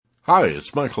Hi,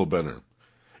 it's Michael Benner.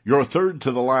 Your third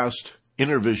to the last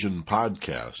Intervision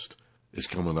podcast is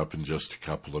coming up in just a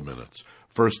couple of minutes.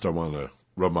 First, I want to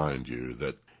remind you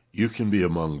that you can be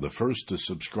among the first to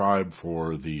subscribe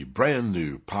for the brand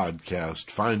new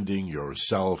podcast, Finding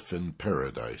Yourself in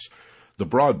Paradise, the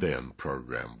broadband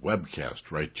program, webcast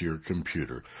right to your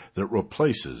computer that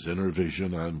replaces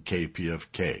Intervision on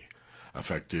KPFK,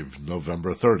 effective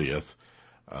November 30th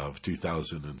of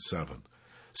 2007.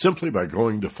 Simply by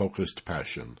going to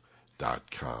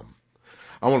FocusedPassion.com.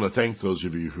 I want to thank those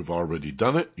of you who've already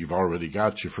done it. You've already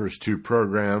got your first two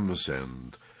programs,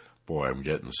 and boy, I'm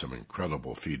getting some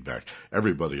incredible feedback.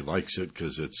 Everybody likes it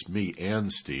because it's me and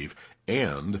Steve,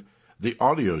 and the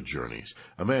audio journeys.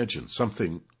 Imagine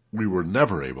something we were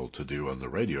never able to do on the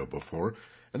radio before,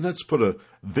 and that's put a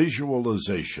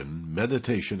visualization,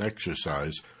 meditation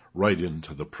exercise right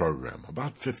into the program.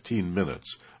 About 15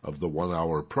 minutes of the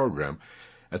 1-hour program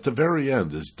at the very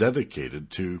end is dedicated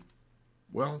to,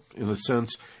 well, in a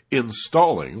sense,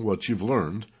 installing what you've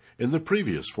learned in the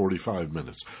previous 45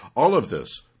 minutes. All of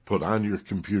this put on your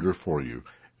computer for you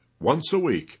once a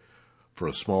week for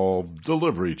a small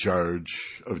delivery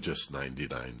charge of just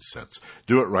 99 cents.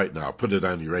 Do it right now. Put it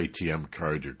on your ATM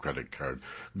card, your credit card.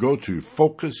 Go to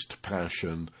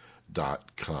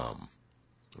FocusedPassion.com.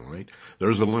 All right.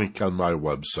 There's a link on my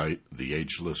website,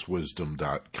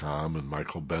 theagelesswisdom.com, and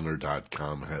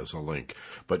michaelbenner.com has a link.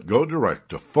 But go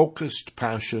direct to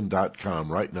FocusedPassion.com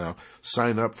right now.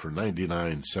 Sign up for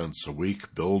 99 cents a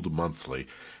week, billed monthly,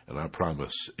 and I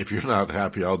promise, if you're not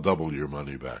happy, I'll double your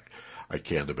money back. I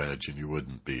can't imagine you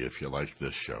wouldn't be if you like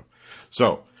this show.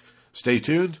 So, stay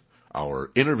tuned.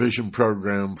 Our Intervision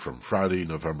program from Friday,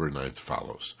 November 9th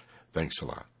follows. Thanks a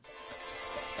lot.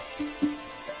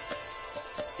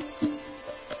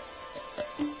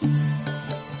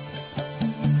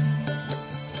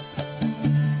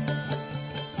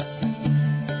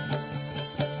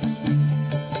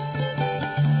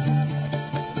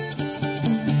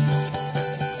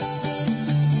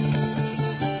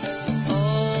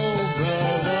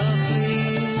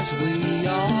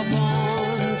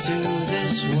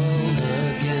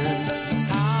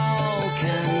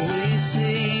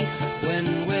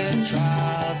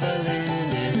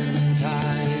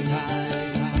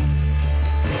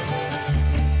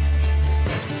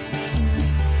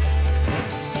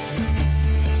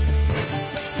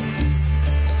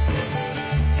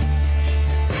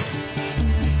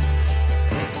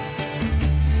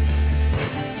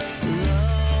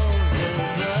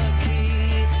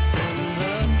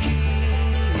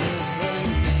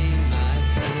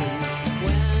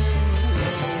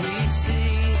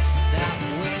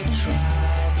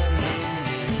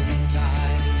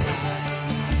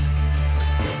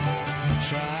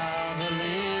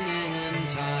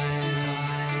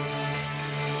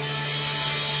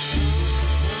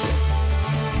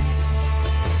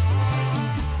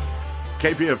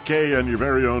 KPFK on your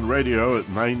very own radio at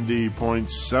 90.7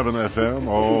 FM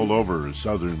all over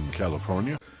Southern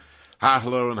California. Hi,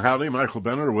 hello, and howdy. Michael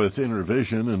Benner with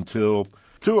Intervision until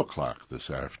 2 o'clock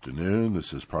this afternoon.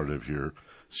 This is part of your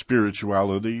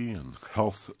spirituality and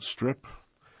health strip.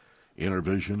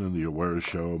 Intervision and the Aware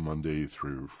Show Monday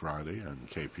through Friday on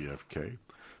KPFK.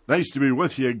 Nice to be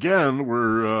with you again.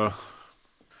 We're,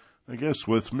 I guess,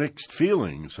 with mixed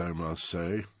feelings, I must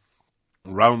say.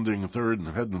 Rounding third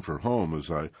and heading for home as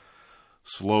I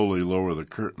slowly lower the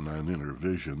curtain on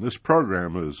Intervision. This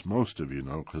program, as most of you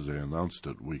know, because I announced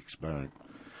it weeks back,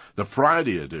 the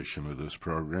Friday edition of this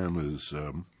program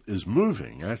is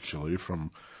moving, actually, from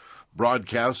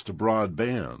broadcast to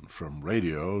broadband, from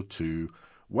radio to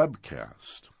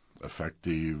webcast,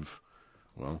 effective,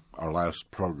 well, our last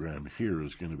program here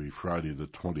is going to be Friday the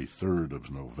 23rd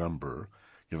of November.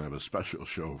 Going to have a special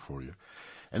show for you.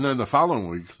 And then the following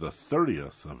week, the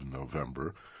 30th of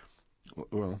November,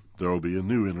 well, there will be a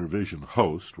new Intervision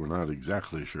host. We're not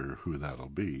exactly sure who that'll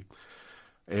be.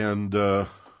 And the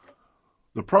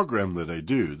program that I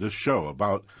do, this show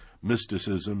about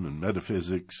mysticism and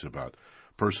metaphysics, about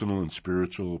personal and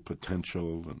spiritual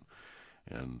potential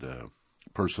and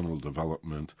personal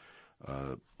development,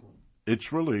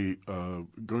 it's really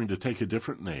going to take a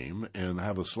different name and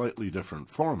have a slightly different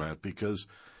format because,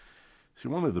 see,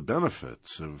 one of the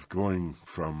benefits of going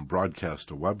from broadcast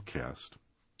to webcast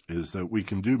is that we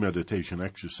can do meditation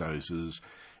exercises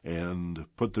and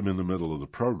put them in the middle of the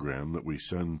program that we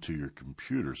send to your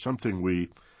computer, something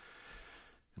we,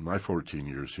 in my 14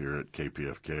 years here at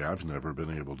KPFK, I've never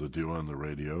been able to do on the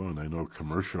radio, and I know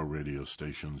commercial radio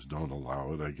stations don't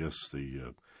allow it. I guess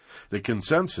the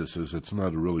consensus is it's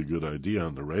not a really good idea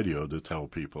on the radio to tell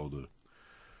people to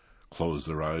close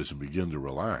their eyes and begin to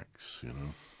relax, you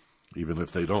know. even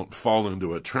if they don't fall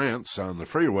into a trance on the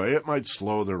freeway, it might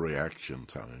slow their reaction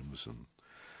times. And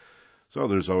so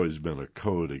there's always been a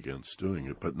code against doing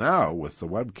it. But now with the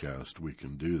webcast, we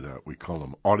can do that. We call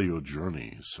them audio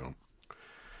journeys. So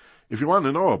if you want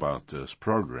to know about this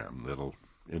program that'll,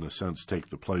 in a sense, take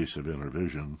the place of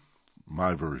Intervision,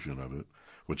 my version of it,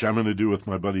 which I'm going to do with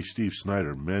my buddy Steve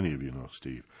Snyder. Many of you know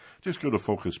Steve. Just go to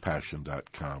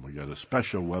focuspassion.com. We got a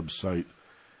special website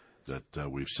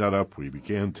that we've set up. We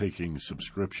began taking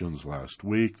subscriptions last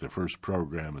week. The first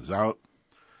program is out.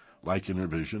 Like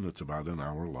Intervision, it's about an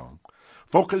hour long.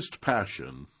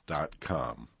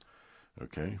 Focusedpassion.com.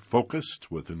 Okay,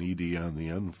 focused with an ED on the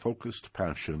end,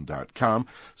 focusedpassion.com.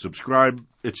 Subscribe.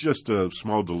 It's just a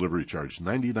small delivery charge.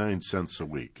 99 cents a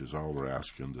week is all we're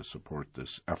asking to support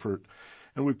this effort.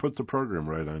 And we put the program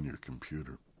right on your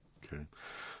computer. Okay,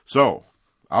 so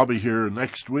I'll be here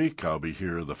next week. I'll be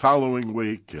here the following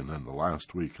week. And then the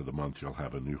last week of the month, you'll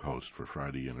have a new host for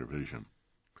Friday Intervision.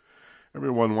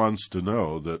 Everyone wants to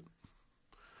know that,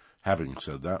 having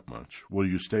said that much, will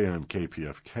you stay on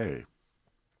KPFK?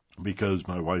 Because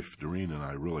my wife, Doreen, and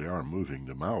I really are moving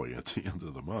to Maui at the end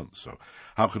of the month. So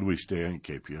how could we stay on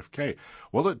KPFK?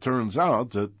 Well, it turns out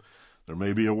that there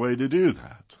may be a way to do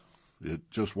that. It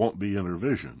just won't be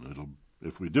Intervision.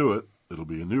 If we do it, it'll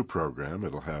be a new program.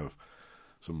 It'll have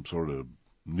some sort of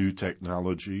new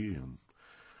technology, and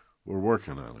we're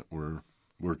working on it. We're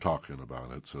talking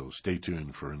about it, so stay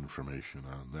tuned for information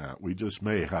on that. We just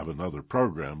may have another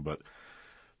program, but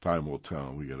time will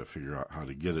tell. We got to figure out how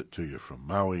to get it to you from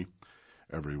Maui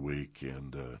every week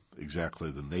and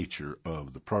exactly the nature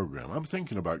of the program. I'm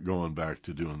thinking about going back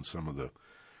to doing some of the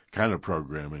kind of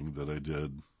programming that I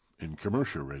did in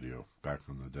commercial radio back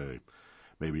in the day,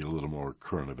 maybe a little more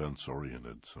current events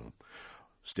oriented. So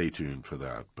stay tuned for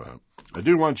that. But I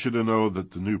do want you to know that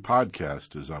the new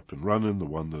podcast is up and running, the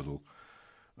one that'll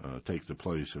take the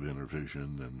place of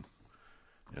Intervision,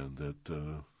 and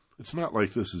that it's not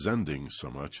like this is ending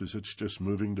so much as it's just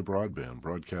moving to broadband,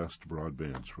 broadcast to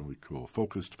broadband. It's really cool.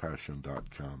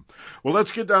 FocusedPassion.com. Well,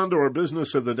 let's get down to our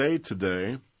business of the day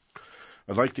today.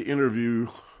 I'd like to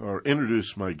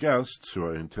introduce my guests,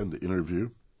 who I intend to interview,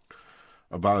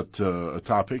 about a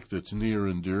topic that's near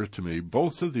and dear to me.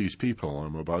 Both of these people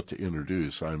I'm about to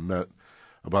introduce I met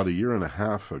about a year and a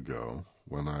half ago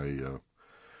when I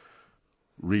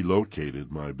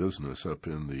relocated my business up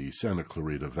in the Santa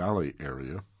Clarita Valley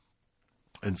area.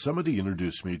 And somebody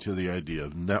introduced me to the idea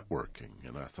of networking,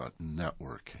 and I thought,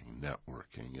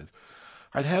 networking.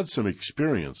 I'd had some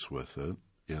experience with it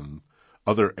in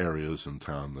other areas in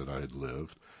town that I'd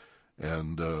lived,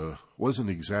 and wasn't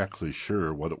exactly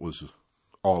sure what it was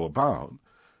all about,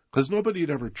 because nobody had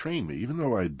ever trained me. Even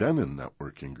though I'd been in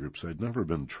networking groups, I'd never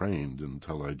been trained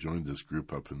until I joined this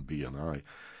group up in BNI.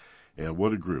 And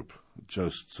what a group.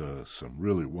 Just some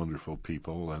really wonderful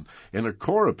people, and a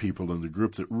core of people in the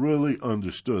group that really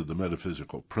understood the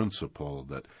metaphysical principle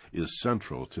that is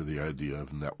central to the idea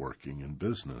of networking in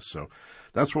business. So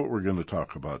that's what we're going to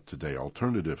talk about today,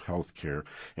 alternative healthcare,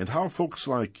 and how folks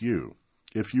like you,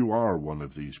 if you are one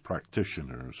of these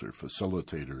practitioners or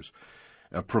facilitators,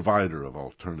 a provider of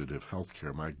alternative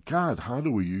healthcare, my God, how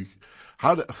do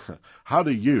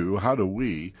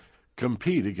we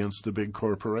compete against the big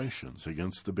corporations,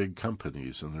 against the big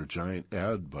companies and their giant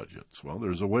ad budgets? Well,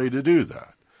 there's a way to do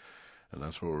that. And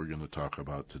that's what we're going to talk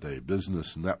about today.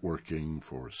 Business networking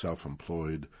for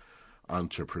self-employed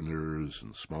entrepreneurs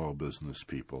and small business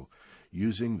people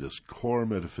using this core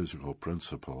metaphysical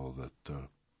principle that,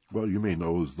 you may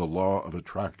know as the law of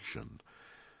attraction,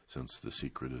 since The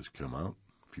Secret has come out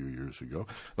a few years ago.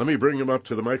 Let me bring him up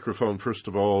to the microphone. First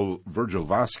of all, Virgil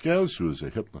Vasquez, who is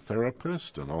a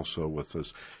hypnotherapist, and also with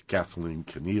us Kathleen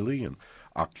Keneally, an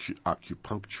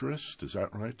acupuncturist. Is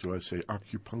that right? Do I say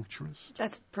acupuncturist?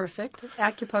 That's perfect.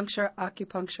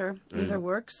 Acupuncture, either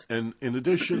works. And in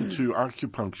addition to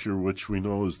acupuncture, which we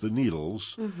know is the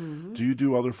needles, do you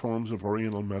do other forms of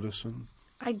Oriental medicine?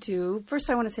 I do. First,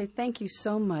 I want to say thank you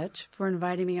so much for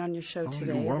inviting me on your show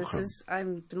today. You're welcome.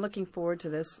 I've been looking forward to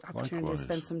this opportunity Likewise. to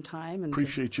spend some time. And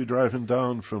appreciate you driving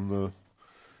down from the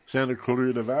Santa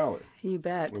Clarita Valley. You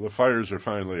bet. Where the fires are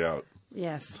finally out.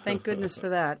 Yes, thank goodness for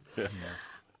that. Yes.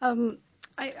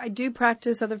 I do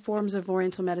practice other forms of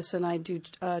Oriental medicine. I do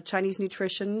Chinese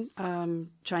nutrition,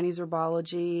 Chinese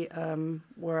herbology,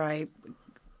 where I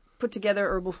put together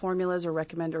herbal formulas or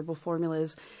recommend herbal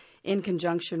formulas in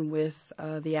conjunction with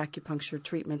the acupuncture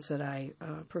treatments that I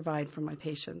provide for my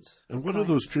patients. And what are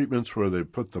those treatments where they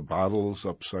put the bottles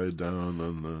upside down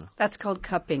on the... That's called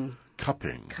cupping.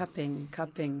 Cupping.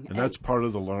 Cupping. And that's part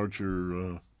of the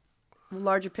larger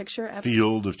larger picture.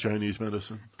 Field of Chinese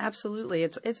medicine? Absolutely.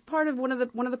 It's part of one of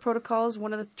the protocols,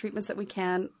 one of the treatments that we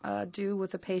can do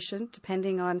with a patient,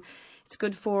 depending on. It's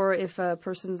good for if a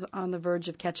person's on the verge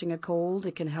of catching a cold.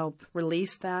 It can help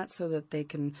release that so that they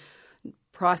can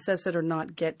process it or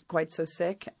not get quite so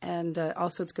sick. And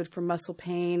also it's good for muscle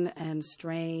pain and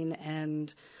strain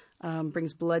and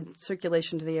brings blood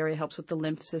circulation to the area, helps with the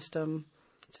lymph system.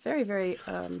 It's very, very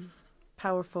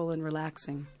powerful and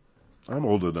relaxing. I'm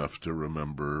old enough to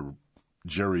remember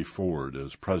Jerry Ford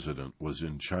as president was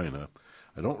in China.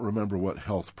 I don't remember what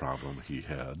health problem he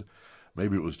had.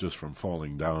 Maybe it was just from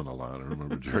falling down a lot. I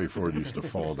remember Jerry Ford used to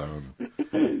fall down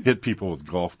and hit people with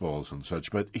golf balls and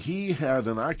such. But he had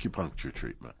an acupuncture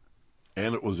treatment,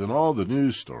 and it was in all the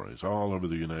news stories all over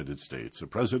the United States. So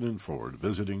President Ford,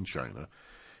 visiting China,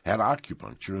 had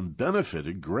acupuncture and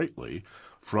benefited greatly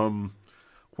from,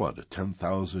 a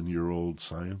 10,000-year-old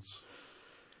science?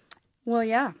 Well,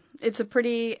 yeah. It's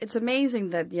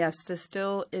amazing that, yes, this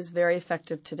still is very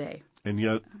effective today. And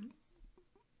yet,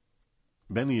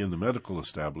 many in the medical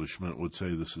establishment would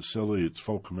say this is silly, it's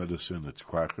folk medicine, it's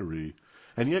quackery.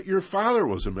 And yet your father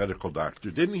was a medical doctor.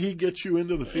 Didn't he get you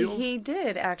into the field? He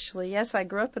did, actually. Yes, I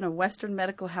grew up in a Western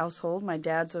medical household. My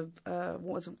dad's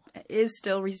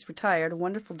he's retired, a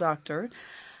wonderful doctor.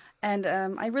 And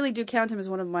I really do count him as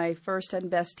one of my first and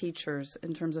best teachers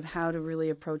in terms of how to really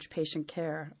approach patient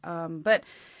care. But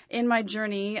in my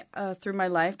journey through my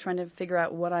life, trying to figure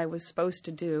out what I was supposed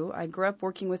to do, I grew up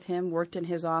working with him, worked in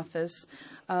his office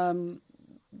in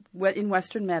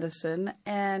Western medicine.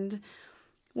 And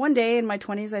one day in my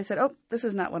 20s, I said, this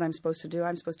is not what I'm supposed to do.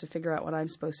 I'm supposed to figure out what I'm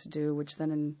supposed to do, which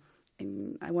then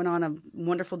I went on a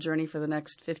wonderful journey for the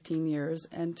next 15 years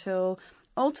until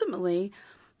ultimately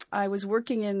I was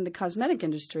working in the cosmetic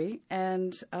industry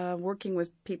and working with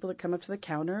people that come up to the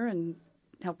counter and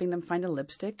helping them find a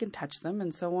lipstick and touch them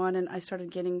and so on. And I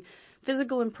started getting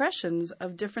physical impressions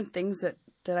of different things that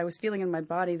I was feeling in my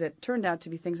body that turned out to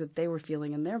be things that they were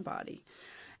feeling in their body.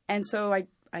 And so I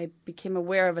became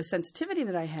aware of a sensitivity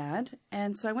that I had.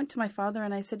 And so I went to my father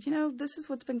and I said, this is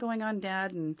what's been going on,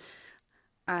 Dad. And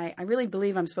I really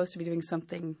believe I'm supposed to be doing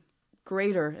something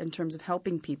greater in terms of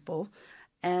helping people.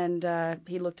 And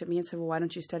he looked at me and said, well, why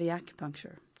don't you study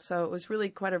acupuncture? So it was really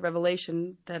quite a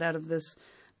revelation that out of this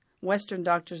Western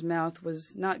doctor's mouth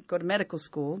was not go to medical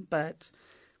school, but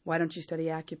why don't you study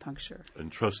acupuncture?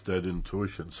 And trust that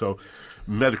intuition. So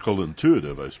medical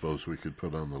intuitive, I suppose we could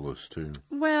put on the list too.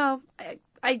 Well,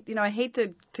 I hate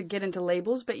to get into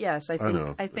labels, but yes, I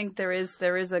think there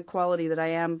is a quality that I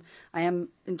am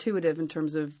intuitive in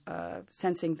terms of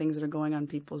sensing things that are going on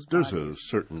people's bodies. There's a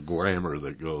certain glamour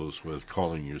that goes with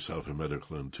calling yourself a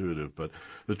medical intuitive, but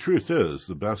the truth is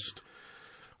the best,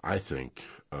 I think,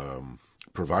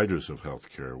 providers of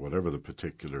healthcare, whatever the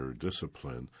particular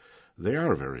discipline, they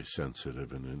are very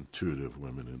sensitive and intuitive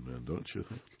women and men, don't you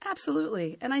think?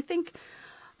 Absolutely. And I think,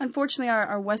 unfortunately,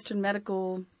 our Western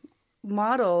medical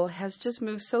model has just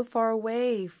moved so far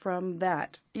away from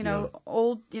that. In the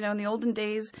olden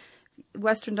days,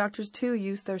 Western doctors, too,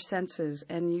 used their senses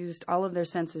and used all of their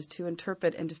senses to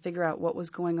interpret and to figure out what was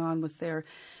going on with their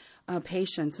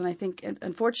patients. And I think,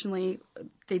 unfortunately,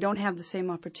 they don't have the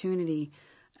same opportunity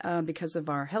because of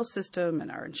our health system and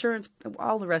our insurance,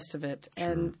 all the rest of it.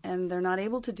 Sure. And they're not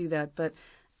able to do that. But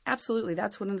absolutely,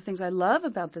 that's one of the things I love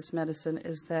about this medicine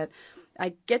is that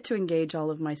I get to engage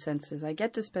all of my senses. I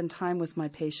get to spend time with my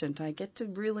patient. I get to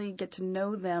really get to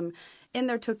know them in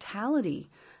their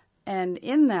totality. And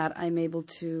in that, I'm able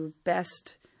to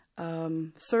best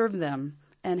serve them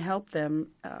and help them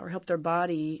or help their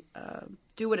body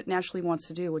do what it naturally wants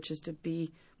to do, which is to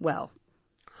be well.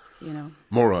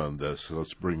 More on this.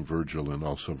 Let's bring Virgil in.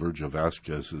 Also, Virgil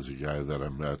Vasquez is a guy that I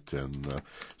met, and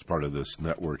it's part of this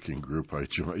networking group I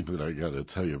joined. And I got to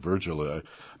tell you, Virgil,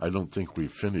 I don't think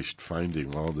we've finished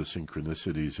finding all the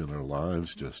synchronicities in our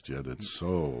lives just yet. It's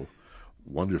so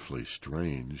wonderfully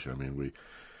strange. I mean,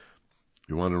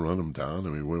 you want to run them down?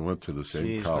 I mean, we went to the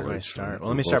same college. Where do I start? Well,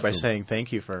 let me start by saying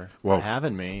thank you for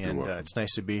having me, and it's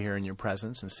nice to be here in your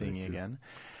presence and seeing you again.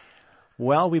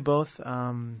 Well, we both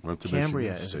went to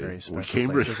Cambria Michigan is State. a very special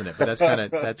place, isn't it? But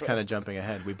that's kind of jumping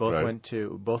ahead. We both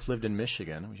both lived in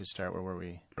Michigan. We should start where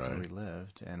we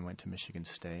lived, and went to Michigan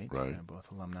State. Right.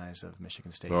 Both alumni of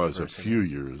Michigan State Well, I was University. a few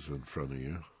years in front of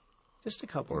you. Just a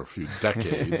couple. Or a few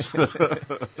decades.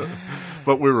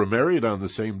 But we were married on the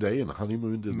same day and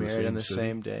honeymooned in the same city. Married on the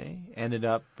same day. Ended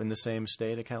up in the same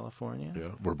state of California. Yeah,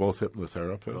 we're both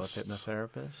hypnotherapists. Both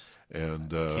hypnotherapists. And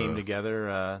came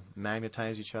together,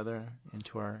 magnetized each other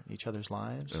into each other's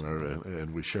lives.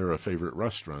 And we share a favorite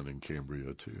restaurant in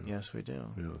Cambria, too. Yes, we do.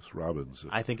 Yes, Robin's.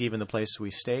 I think even the place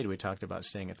we stayed, we talked about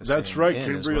staying at the That's same right, inn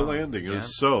Cambria as well. Landing. It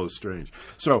was so strange.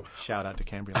 So shout out to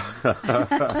Cambria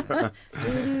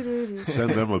Landing. Send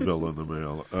them a bill in the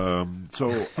mail.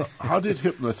 So how did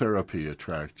hypnotherapy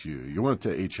attract you? You went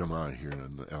to HMI here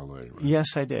in L.A., right?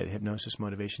 Yes, I did. Hypnosis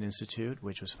Motivation Institute,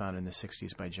 which was founded in the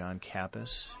 60s by John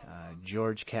Kappas.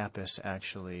 George Kappas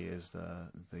actually is the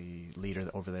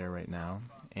leader over there right now.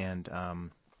 And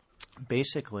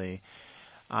basically,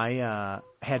 I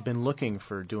had been looking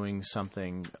for doing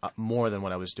something more than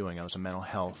what I was doing. I was a mental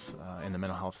health in the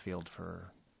mental health field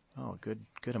for a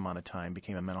good amount of time.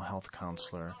 Became a mental health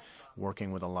counselor,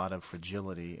 working with a lot of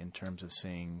fragility in terms of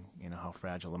seeing how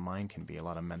fragile the mind can be. A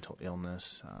lot of mental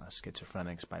illness,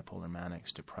 schizophrenics, bipolar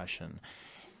manics, depression,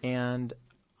 and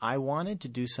I wanted to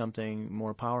do something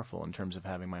more powerful in terms of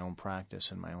having my own practice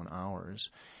and my own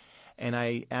hours. And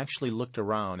I actually looked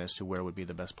around as to where would be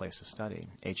the best place to study.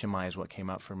 HMI is what came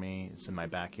up for me. It's in my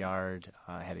backyard.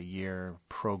 I had a year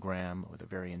program with a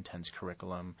very intense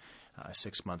curriculum, a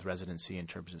 6-month residency in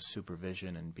terms of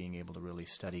supervision and being able to really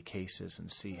study cases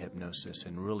and see hypnosis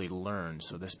and really learn.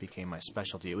 So this became my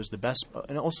specialty. It was the best,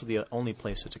 and also the only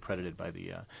place that's accredited by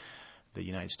the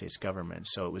United States government.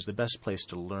 So it was the best place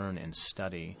to learn and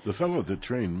study. The fellow that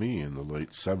trained me in the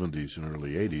late 70s and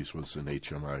early 80s was an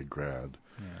HMI grad.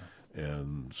 Yeah.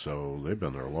 And so they've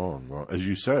been there long. As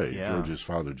you say, Yeah. George's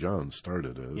father, John,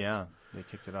 started it. Yeah, they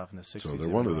kicked it off in the 60s. So they're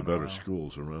one of the better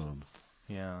schools around.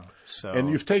 Yeah. So. And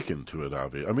you've taken to it,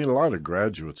 obviously. I mean, a lot of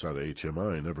graduates out of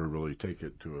HMI never really take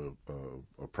it to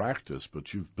a practice,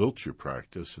 but you've built your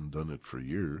practice and done it for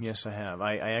years. Yes, I have.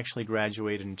 I actually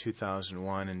graduated in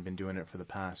 2001 and been doing it for the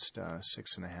past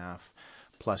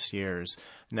 6.5+ years.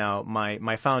 Now,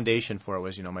 my foundation for it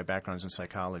was, my background is in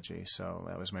psychology, so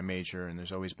that was my major, and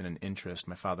there's always been an interest.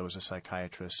 My father was a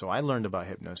psychiatrist, so I learned about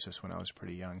hypnosis when I was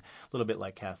pretty young. A little bit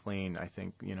like Kathleen, I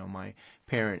think, my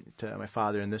parent, my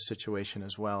father in this situation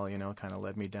as well, kind of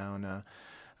led me down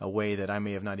a way that I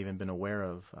may have not even been aware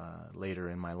of later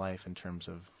in my life in terms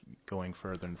of going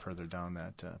further and further down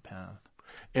that path.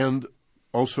 And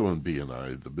also in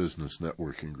BNI, the business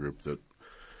networking group that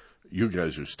you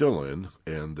guys are still in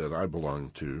and that I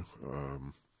belong to,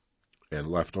 and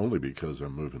left only because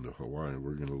I'm moving to Hawaii.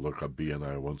 We're going to look up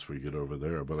BNI once we get over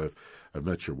there. But I've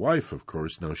met your wife, of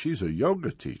course. Now, she's a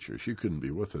yoga teacher. She couldn't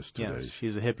be with us today. Yes,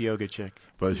 she's a hip yoga chick.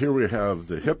 But here we have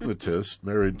the hypnotist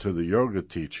married to the yoga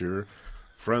teacher,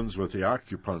 friends with the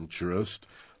acupuncturist.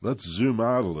 Let's zoom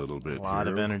out a little bit here. A lot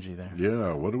of energy there.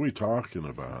 Yeah, what are we talking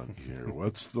about here?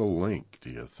 What's the link, do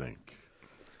you think?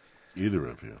 Either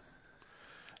of you.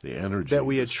 The energy that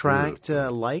we attract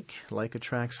like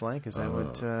attracts like. Is that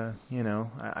what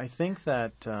I think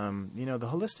that the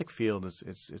holistic field is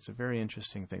it's a very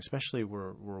interesting thing, especially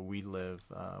where we live,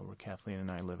 where Kathleen and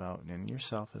I live out, and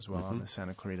yourself as well, in the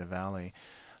Santa Clarita Valley.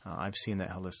 I've seen that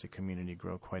holistic community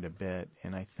grow quite a bit,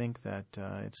 and I think that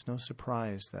it's no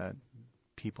surprise that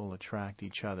people attract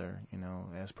each other.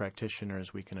 As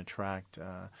practitioners, we can attract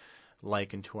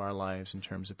like into our lives in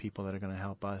terms of people that are going to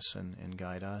help us and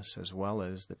guide us, as well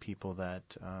as the people that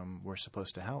we're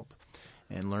supposed to help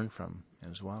and learn from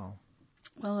as well.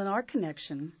 Well, in our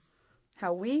connection,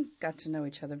 how we got to know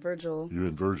each other, Virgil. You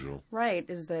and Virgil. Right,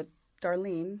 is that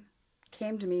Darlene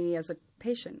came to me as a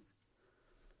patient.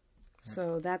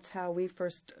 So that's how we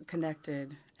first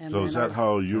connected. And so is that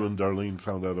how you and Darlene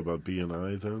found out about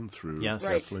BNI then, through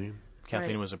Kathleen?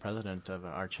 Kathleen was the president of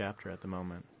our chapter at the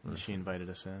moment. And she invited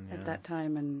us in. At that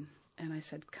time, and I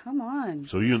said, come on.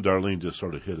 So you and Darlene just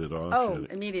sort of hit it off? Oh,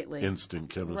 immediately. Instant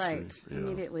chemistry. Right,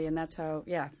 immediately. And that's how,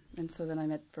 And so then I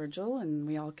met Virgil, and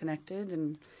we all connected.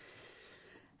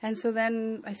 And so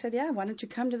then I said, why don't you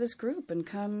come to this group and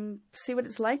come see what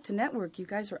it's like to network? You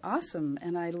guys are awesome,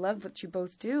 and I love what you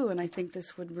both do, and I think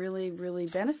this would really, really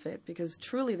benefit, because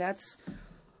truly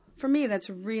for me, that's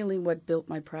really what built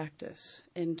my practice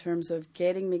in terms of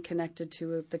getting me connected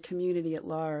to the community at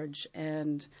large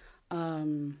and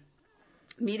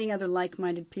meeting other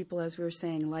like-minded people, as we were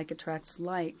saying, like attracts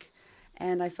like.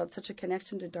 And I felt such a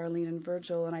connection to Darlene and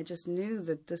Virgil, and I just knew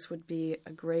that this would be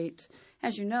a great,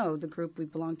 as you know, the group we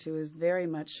belong to is very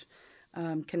much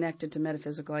connected to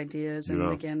metaphysical ideas and,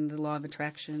 again, the law of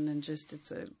attraction, and just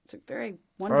it's a very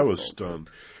wonderful I was stunned.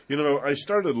 I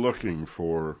started looking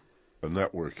for a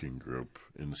networking group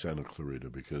in Santa Clarita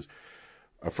because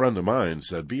a friend of mine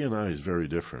said, BNI is very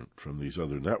different from these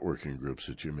other networking groups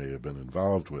that you may have been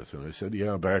involved with. And I said,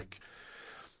 yeah, back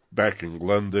in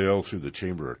Glendale through the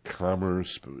Chamber of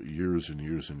Commerce, years and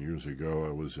years and years ago,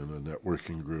 I was in a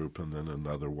networking group and then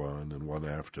another one and one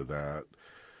after that.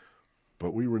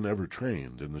 But we were never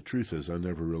trained, and the truth is I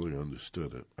never really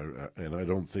understood it. And I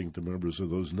don't think the members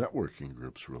of those networking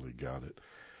groups really got it.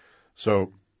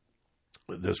 So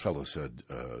this fellow said,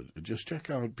 just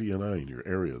check out BNI in your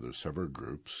area. There's several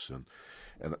groups.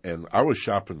 And I was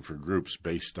shopping for groups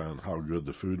based on how good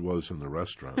the food was in the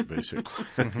restaurant, basically.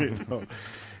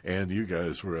 And you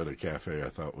guys were at a cafe I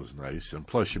thought was nice. And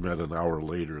plus you met an hour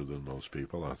later than most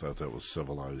people. I thought that was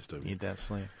civilized. Eat that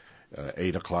sleep.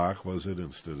 8 o'clock, was it,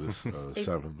 instead of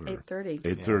 7? 8:30.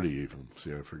 8:30 even.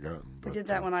 See, I've forgotten. We did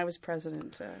that when I was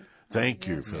president. Thank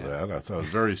you for that. I thought it was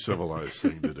a very civilized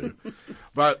thing to do.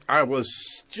 But I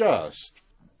was just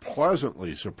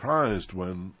pleasantly surprised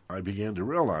when I began to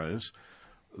realize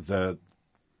that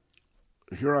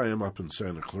here I am up in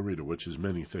Santa Clarita, which is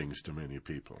many things to many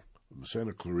people.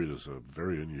 Santa Clarita is a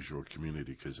very unusual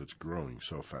community because it's growing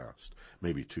so fast,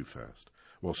 maybe too fast.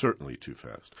 Well, certainly too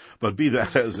fast. But be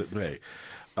that as it may,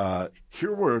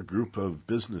 here were a group of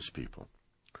business people,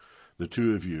 the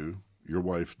two of you, your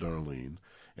wife, Darlene,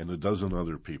 and a dozen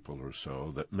other people or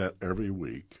so that met every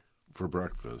week for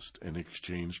breakfast and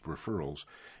exchanged referrals.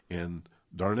 And,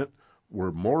 darn it,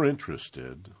 were more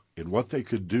interested in what they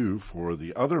could do for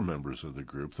the other members of the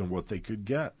group than what they could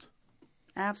get.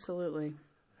 Absolutely.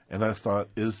 And I thought,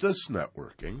 is this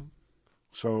networking?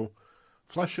 So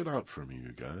flesh it out for me,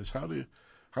 you guys.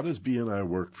 How does BNI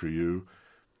work for you?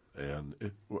 And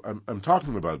I'm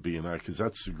talking about BNI because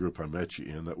that's the group I met you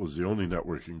in. That was the only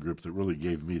networking group that really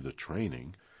gave me the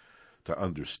training to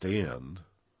understand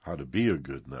how to be a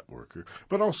good networker.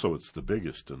 But also it's the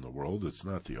biggest in the world. It's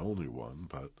not the only one,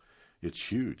 but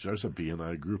it's huge. There's a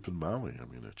BNI group in Maui I'm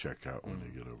going to check out when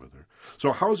you get over there.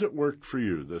 So how's it worked for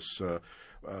you? This why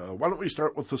don't we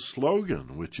start with the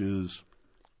slogan, which is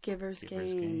Givers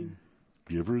Gain.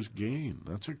 Givers gain.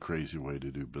 That's a crazy way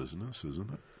to do business,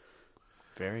 isn't it?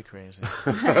 Very crazy.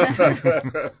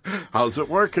 How's it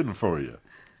working for you?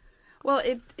 Well,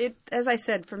 it as I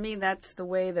said, for me, that's the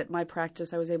way that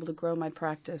I was able to grow my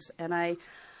practice. And I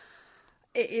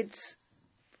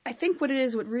think what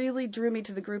really drew me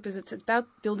to the group is it's about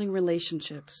building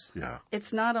relationships. Yeah.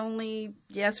 It's not only,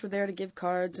 yes, we're there to give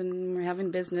cards and we're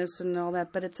having business and all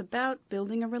that, but it's about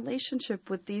building a relationship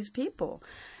with these people.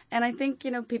 And I think,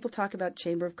 people talk about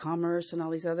Chamber of Commerce and all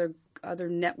these other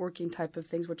networking type of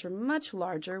things, which are much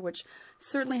larger, which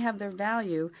certainly have their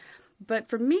value. But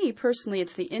for me personally,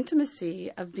 it's the intimacy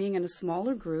of being in a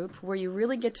smaller group where you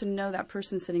really get to know that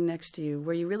person sitting next to you,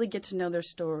 where you really get to know their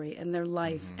story and their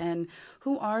life and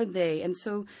who are they. And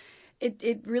so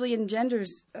it really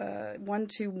engenders one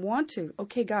to want to,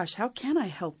 okay, gosh, how can I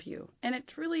help you? And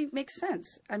it really makes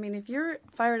sense. I mean, if you're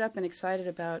fired up and excited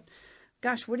about,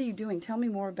 gosh, what are you doing? Tell me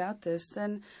more about this.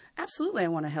 Then absolutely I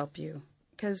want to help you.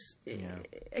 Because,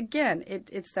 again,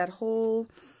 it's that whole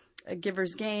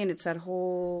giver's gain. It's that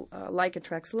whole like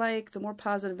attracts like. The more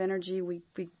positive energy we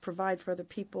provide for other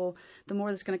people, the more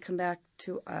that's going to come back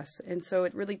to us. And so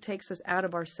it really takes us out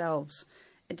of ourselves.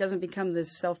 It doesn't become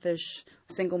this selfish,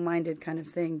 single-minded kind of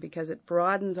thing because it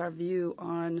broadens our view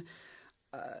on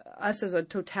us as a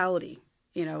totality.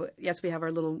 Yes, we have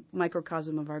our little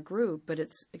microcosm of our group, but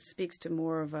it speaks to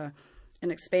more of an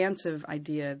expansive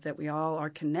idea that we all are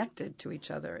connected to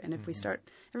each other. And if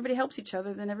everybody helps each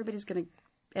other, then everybody's going to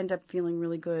end up feeling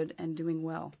really good and doing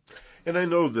well. And I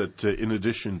know that in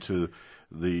addition to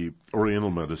the Oriental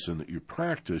medicine that you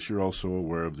practice, you're also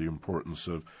aware of the importance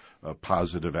of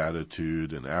positive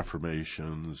attitude and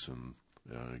affirmations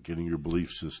and getting your belief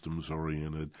systems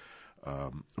oriented.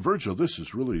 Virgil, this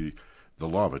is really the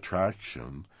law of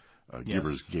attraction,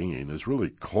 giver's gain, is really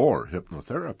core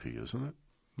hypnotherapy, isn't it?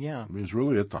 Yeah. I mean, it's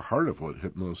really at the heart of what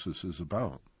hypnosis is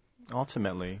about.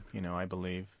 Ultimately, I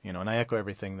believe, and I echo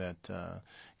everything that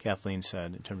Kathleen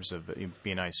said in terms of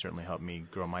BNI certainly helped me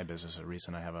grow my business. The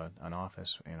reason I have an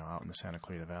office, out in the Santa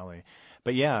Clarita Valley.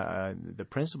 But the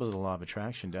principles of the law of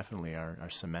attraction definitely are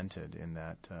cemented in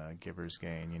that giver's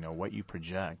gain. What you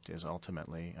project is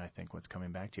ultimately, I think, what's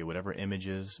coming back to you. Whatever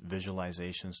images,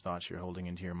 visualizations, thoughts you're holding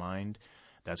into your mind,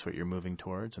 that's what you're moving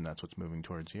towards, and that's what's moving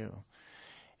towards you.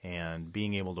 And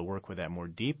being able to work with that more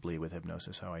deeply with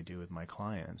hypnosis, how I do with my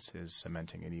clients, is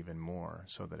cementing it even more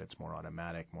so that it's more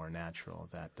automatic, more natural,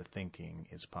 that the thinking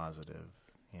is positive,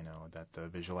 that the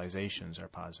visualizations are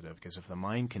positive. Because if the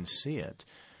mind can see it,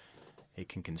 it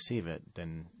can conceive it,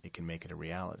 then it can make it a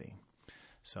reality.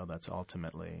 So that's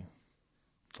ultimately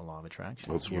The law of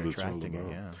attraction. That's You're what it's all attracting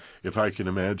about. it, yeah. If I can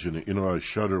imagine it, I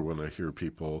shudder when I hear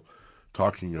people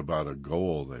talking about a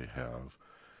goal they have,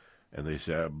 and they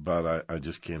say, but I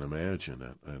just can't imagine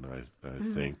it. And I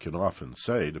think, and often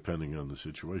say, depending on the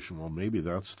situation, well, maybe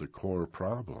that's the core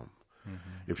problem.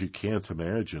 If you can't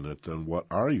imagine it, then what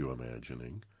are you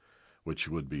imagining? Which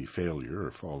would be failure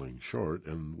or falling short,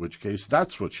 in which case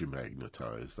that's what you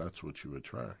magnetize, that's what you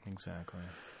attract. Exactly.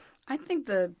 I think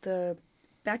the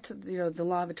back to the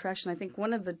law of attraction, I think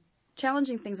one of the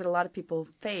challenging things that a lot of people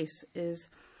face is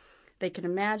they can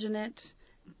imagine it,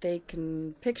 they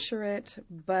can picture it,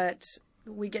 but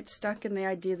we get stuck in the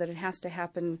idea that it has to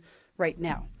happen right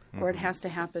now, or it has to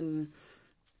happen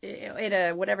in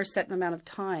a whatever set amount of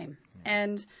time.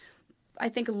 And I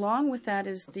think along with that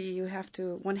is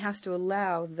one has to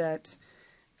allow that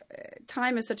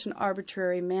time is such an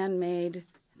arbitrary, man-made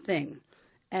thing,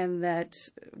 and that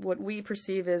what we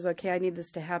perceive as, okay, I need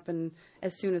this to happen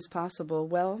as soon as possible.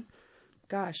 Well,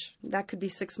 gosh, that could be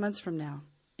 6 months from now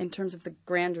in terms of the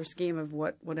grander scheme of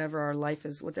whatever our life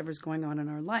is, whatever's going on in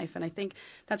our life. And I think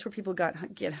that's where people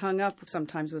get hung up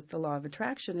sometimes with the law of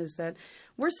attraction, is that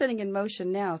we're setting in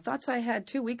motion now. Thoughts I had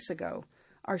 2 weeks ago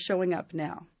are showing up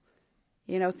now.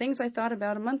 Things I thought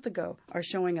about a month ago are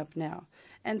showing up now.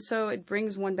 And so it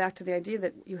brings one back to the idea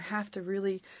that you have to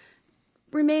really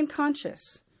remain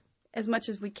conscious as much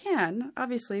as we can.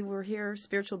 Obviously, we're here,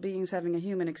 spiritual beings having a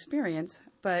human experience,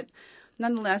 but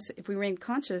nonetheless, if we remain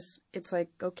conscious, it's like,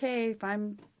 okay, if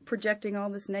I'm projecting all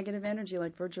this negative energy,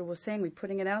 like Virgil was saying, we're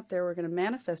putting it out there, we're going to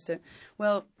manifest it.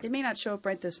 Well, it may not show up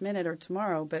right this minute or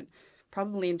tomorrow, but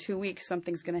probably in 2 weeks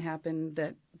something's going to happen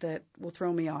that will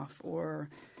throw me off, or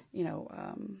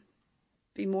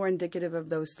be more indicative of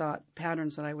those thought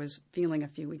patterns that I was feeling a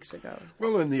few weeks ago.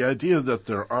 Well, and the idea that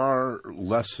there are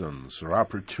lessons or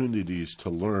opportunities to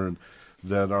learn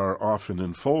that are often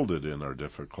enfolded in our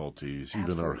difficulties,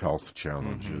 Absolutely. even our health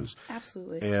challenges.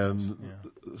 Absolutely. And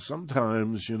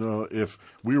sometimes, if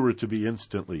we were to be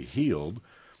instantly healed,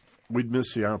 we'd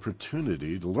miss the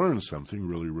opportunity to learn something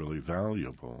really, really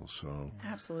valuable. So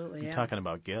absolutely, You're talking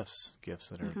about gifts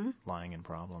that are lying in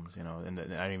problems, and I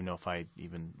don't even know if I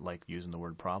even like using the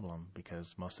word problem,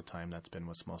 because most of the time that's been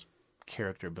what's most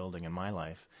character building in my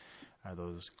life, are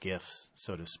those gifts,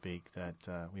 so to speak, that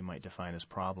we might define as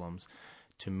problems,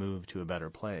 to move to a better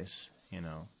place,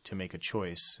 to make a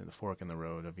choice, the fork in the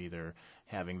road of either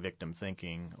having victim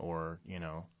thinking or,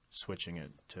 switching it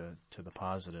to the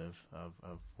positive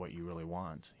of what you really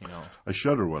want, I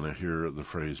shudder when I hear the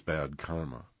phrase bad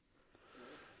karma,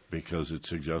 because it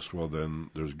suggests, well, then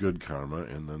there's good karma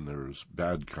and then there's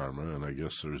bad karma, and I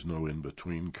guess there's no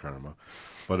in-between karma.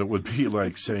 But it would be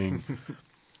like saying,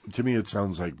 to me it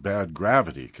sounds like bad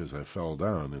gravity, because I fell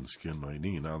down and skinned my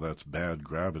knee. Now that's bad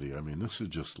gravity. I mean, this is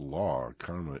just law.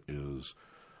 Karma is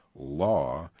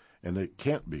law, and it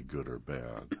can't be good or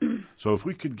bad. So if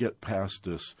we could get past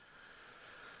this,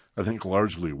 I think,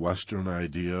 largely Western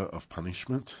idea of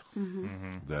punishment,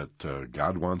 that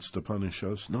God wants to punish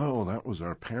us. No, that was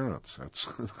our parents.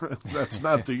 That's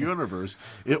not the universe.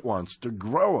 It wants to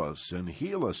grow us and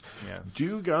heal us. Yes. Do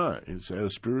you guys,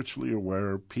 as spiritually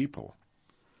aware people,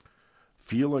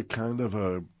 feel a kind of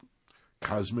a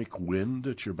cosmic wind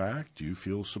at your back? Do you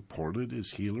feel supported as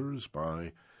healers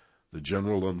by the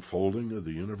general unfolding of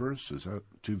the universe? Is that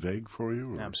too vague for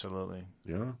you? Or? Absolutely.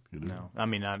 Yeah, you do. No, I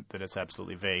mean, not that it's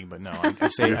absolutely vague, but no, I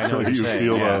say I know what you're saying.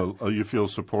 You feel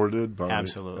supported by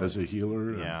Absolutely. as a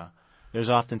healer. Yeah, there's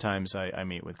oftentimes I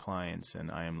meet with clients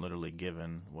and I am literally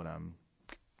given what I'm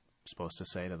supposed to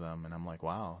say to them, and I'm like,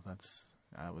 wow,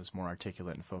 I was more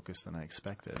articulate and focused than I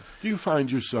expected. Do you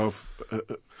find yourself?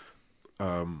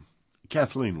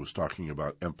 Kathleen was talking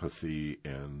about empathy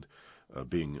and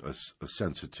being a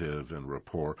sensitive and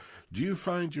rapport. Do you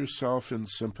find yourself in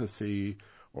sympathy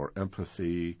or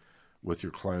empathy with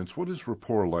your clients? What is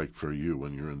rapport like for you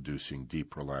when you're inducing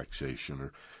deep relaxation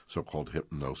or so-called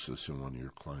hypnosis in one of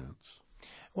your clients?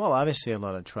 Well, obviously a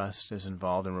lot of trust is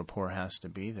involved and rapport has to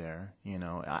be there.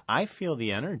 I feel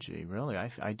the energy, really.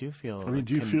 I do feel. I mean,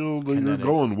 do you feel that you're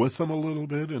going with them a little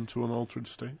bit into an altered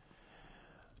state?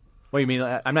 Well, you mean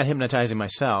I'm not hypnotizing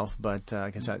myself, but I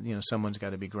guess someone's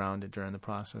got to be grounded during the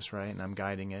process, right? And I'm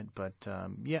guiding it. But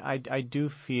I do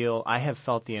feel. I have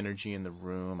felt the energy in the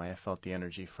room. I have felt the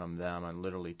energy from them. I'm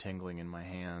literally tingling in my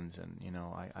hands, and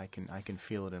I can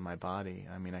feel it in my body.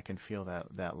 I mean, I can feel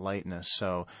that lightness.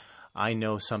 So I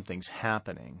know something's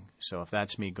happening. So if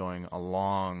that's me going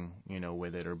along,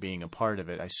 with it or being a part of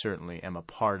it, I certainly am a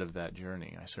part of that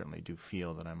journey. I certainly do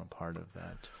feel that I'm a part of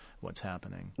that. What's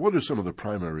happening. What are some of the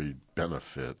primary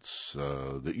benefits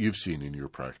that you've seen in your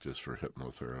practice for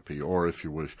hypnotherapy? Or if you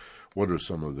wish, what are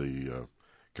some of the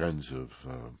kinds of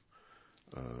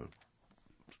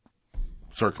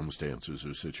circumstances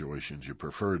or situations you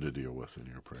prefer to deal with in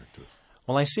your practice?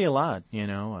 Well, I see a lot,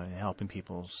 helping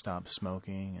people stop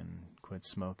smoking and quit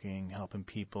smoking, helping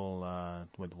people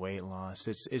with weight loss.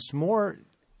 It's more,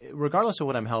 regardless of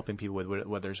what I'm helping people with,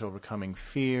 whether it's overcoming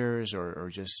fears or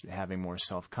just having more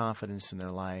self-confidence in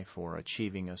their life or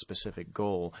achieving a specific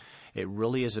goal, it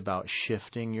really is about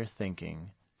shifting your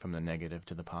thinking from the negative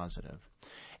to the positive.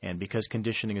 And because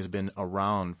conditioning has been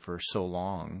around for so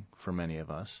long for many of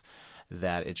us,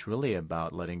 that it's really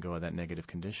about letting go of that negative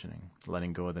conditioning,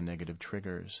 letting go of the negative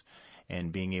triggers,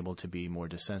 and being able to be more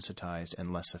desensitized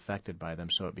and less affected by them,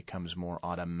 so it becomes more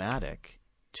automatic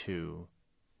to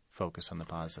focus on the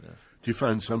positive. Do you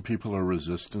find some people are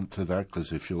resistant to that because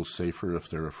they feel safer if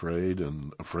they're afraid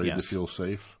and afraid Yes. to feel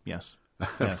safe? Yes.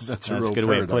 Yes. That's a a real good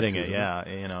way of paradox, putting it. isn't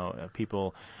Yeah,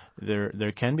 people,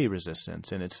 there can be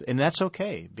resistance, and that's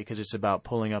okay, because it's about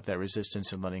pulling up that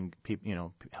resistance and letting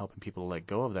people, helping people let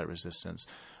go of that resistance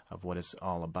of what it's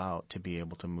all about to be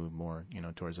able to move more,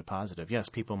 towards the positive. Yes,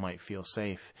 people might feel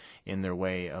safe in their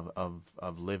way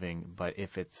of living, but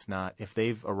if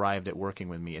they've arrived at working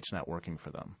with me, it's not working for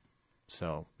them.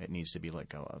 So it needs to be let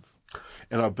go of.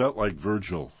 And I'll bet, like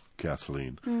Virgil,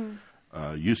 Kathleen,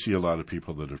 you see a lot of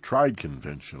people that have tried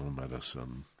conventional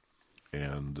medicine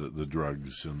and the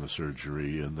drugs and the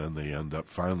surgery, and then they end up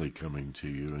finally coming to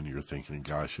you, and you're thinking,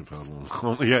 gosh, if I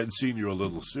only had seen you a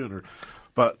little sooner.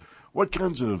 But what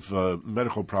kinds of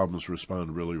medical problems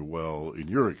respond really well, in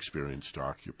your experience, to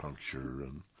acupuncture?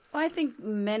 Well, I think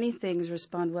many things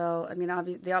respond well. I mean,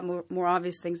 the more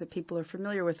obvious things that people are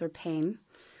familiar with are pain.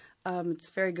 It's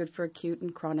very good for acute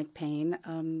and chronic pain.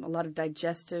 A lot of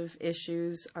digestive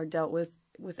issues are dealt with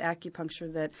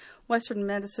acupuncture that Western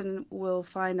medicine will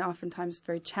find oftentimes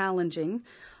very challenging.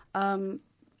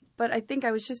 But I think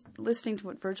I was just listening to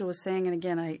what Virgil was saying, and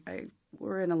again,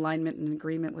 we're in alignment and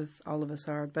agreement with all of us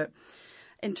are. But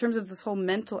in terms of this whole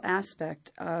mental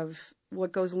aspect of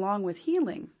what goes along with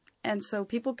healing, and so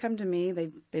people come to me,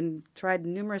 they've tried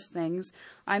numerous things.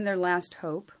 I'm their last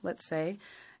hope, let's say.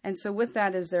 And so with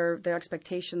that is their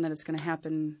expectation that it's going to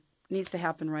happen, needs to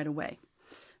happen right away.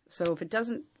 So if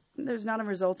there's not a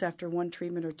result after one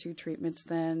treatment or two treatments,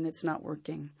 then it's not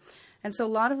working. And so a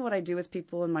lot of what I do with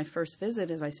people in my first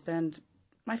visit is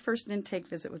my first intake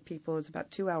visit with people is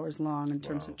about 2 hours long in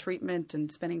terms of treatment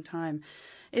and spending time,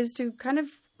 is to kind of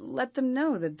let them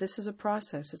know that this is a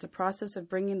process. It's a process of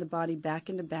bringing the body back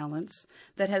into balance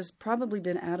that has probably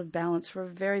been out of balance for a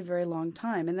very, very long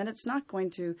time. And then it's not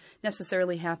going to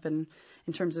necessarily happen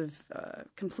in terms of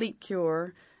complete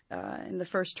cure in the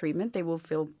first treatment. They will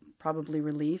feel probably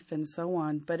relief and so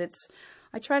on. But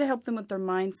I try to help them with their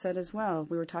mindset as well.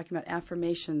 We were talking about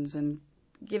affirmations and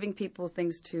giving people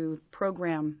things to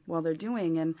program while they're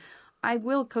doing. And I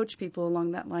will coach people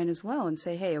along that line as well and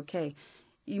say, hey, okay,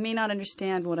 you may not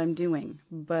understand what I'm doing,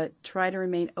 but try to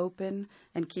remain open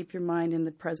and keep your mind in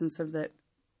the presence of that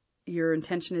your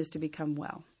intention is to become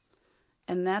well.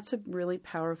 And that's a really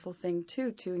powerful thing,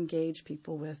 too, to engage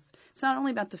people with. It's not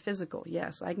only about the physical.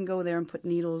 Yes, I can go there and put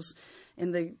needles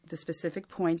in the specific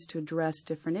points to address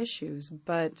different issues,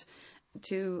 but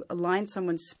to align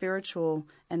someone's spiritual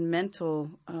and mental,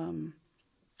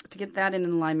 to get that in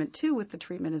alignment, too, with the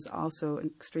treatment is also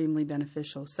extremely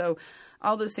beneficial. So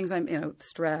all those things,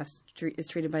 stress is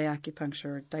treated by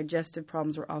acupuncture. Digestive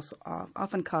problems are also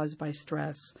often caused by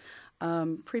stress.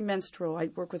 Premenstrual, I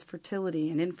work with fertility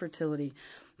and infertility.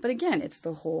 But again, it's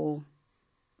the whole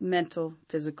mental,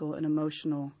 physical, and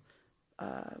emotional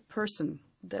person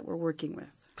that we're working with.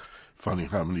 Funny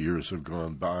how many years have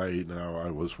gone by now.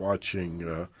 I was watching,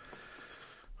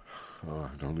 I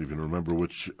don't even remember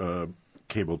which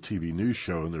cable TV news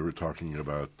show, and they were talking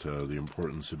about the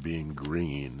importance of being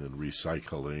green and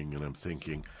recycling, and I'm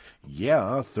thinking,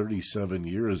 37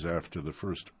 years after the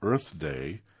first Earth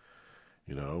Day,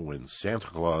 when Santa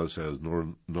Claus has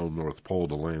no North Pole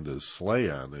to land his sleigh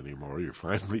on anymore, you're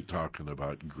finally talking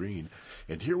about green.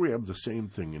 And here we have the same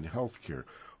thing in healthcare.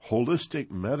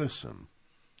 Holistic medicine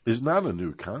is not a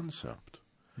new concept.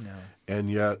 No.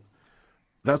 And yet,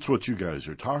 that's what you guys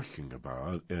are talking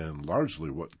about, and largely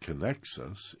what connects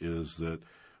us is that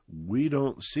we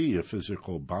don't see a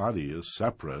physical body as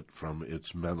separate from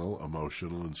its mental,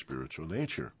 emotional, and spiritual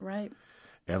nature. Right.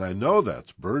 And I know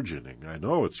that's burgeoning. I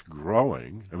know it's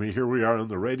growing. I mean, here we are on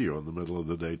the radio in the middle of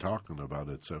the day talking about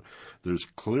it. So there's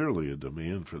clearly a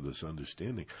demand for this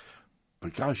understanding.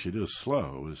 But gosh, it is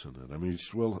slow, isn't it? I mean,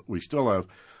 we still have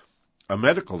a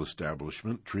medical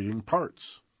establishment treating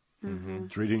parts,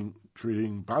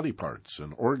 treating body parts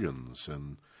and organs,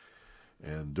 and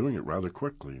and doing it rather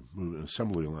quickly,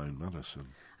 assembly line medicine.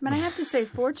 I mean, I have to say,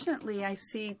 fortunately,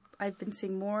 I've been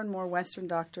seeing more and more Western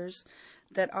doctors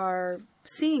that are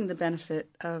seeing the benefit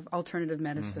of alternative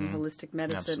medicine, holistic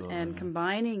medicine, and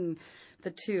combining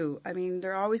the two. I mean,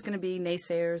 there are always going to be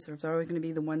naysayers. There's always going to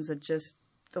be the ones that just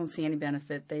don't see any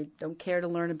benefit. They don't care to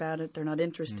learn about it. They're not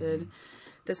interested.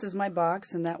 This is my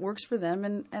box, and that works for them,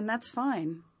 and that's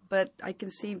fine. But I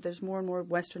can see there's more and more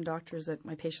Western doctors that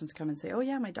my patients come and say, oh,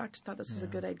 yeah, my doctor thought this was a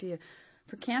good idea.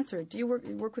 For cancer, do you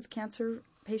work with cancer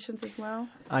patients as well?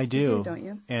 I do. You do, don't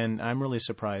you? And I'm really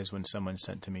surprised when someone's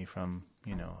sent to me from,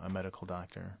 a medical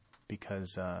doctor,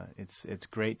 because it's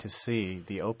great to see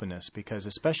the openness, because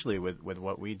especially with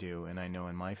what we do, and I know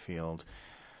in my field,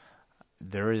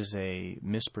 there is a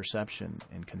misperception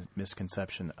and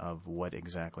misconception of what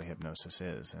exactly hypnosis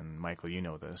is. And Michael, you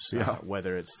know this,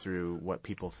 whether it's through what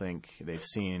people think they've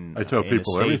seen. I tell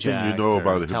people everything you know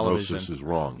about hypnosis is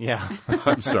wrong. Yeah.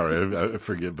 I'm sorry, I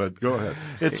forget, but go ahead.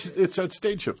 It's that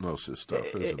stage hypnosis stuff,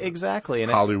 isn't it? Exactly.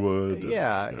 And Hollywood. So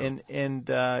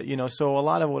a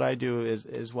lot of what I do is,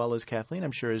 as well as Kathleen,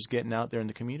 I'm sure, is getting out there in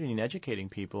the community and educating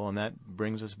people, and that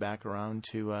brings us back around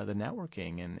to the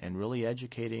networking and really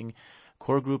educating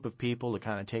core group of people to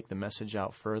kind of take the message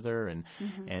out further, and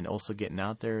also getting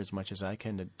out there as much as I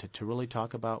can to really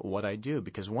talk about what I do.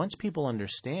 Because once people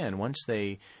understand, and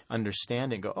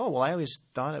go, oh, well, I always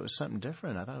thought it was something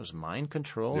different. I thought it was mind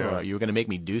control, or you were going to make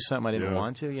me do something I didn't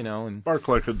want to, and bark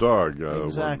like a dog.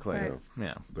 Exactly.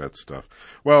 That stuff.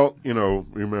 Well,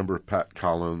 remember Pat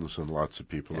Collins and lots of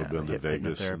people have been to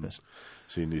Vegas and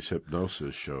seen these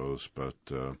hypnosis shows, but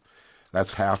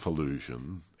that's half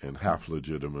illusion and half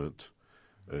legitimate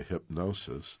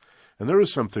hypnosis. And there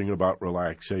is something about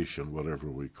relaxation, whatever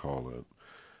we call it.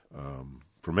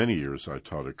 For many years, I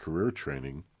taught a career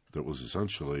training that was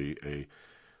essentially a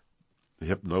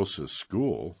hypnosis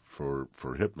school for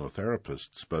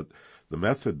hypnotherapists, but the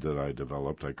method that I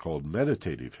developed I called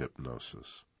meditative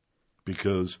hypnosis,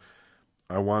 because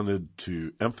I wanted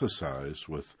to emphasize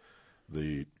with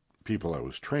the people I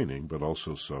was training, but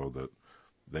also so that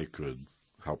they could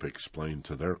help explain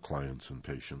to their clients and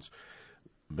patients,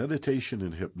 meditation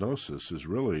and hypnosis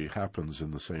really happens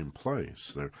in the same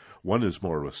place. One is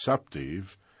more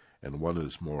receptive and one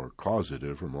is more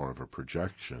causative or more of a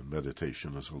projection.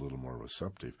 Meditation is a little more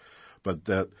receptive. But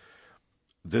that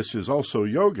this is also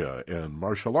yoga and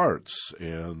martial arts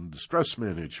and stress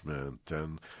management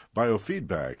and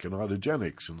biofeedback and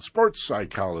autogenics and sports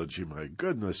psychology, my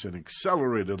goodness, and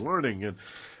accelerated learning and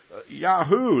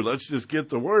yahoo! Let's just get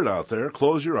the word out there.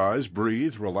 Close your eyes,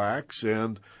 breathe, relax,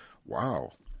 and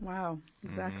wow. Wow,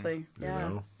 exactly.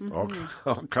 Yeah. All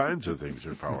kinds of things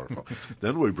are powerful.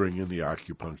 Then we bring in the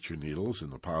acupuncture needles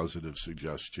and the positive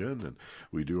suggestion, and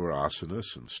we do our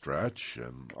asanas and stretch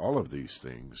and all of these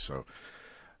things. So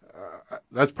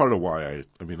that's part of why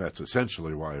that's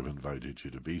essentially why I've invited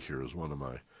you to be here. As one of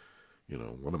my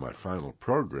final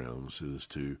programs is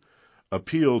to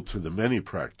appeal to the many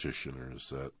practitioners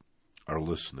that are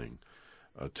listening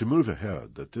to move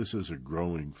ahead, that this is a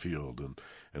growing field,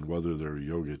 and whether they're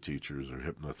yoga teachers or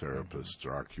hypnotherapists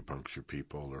or acupuncture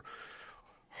people or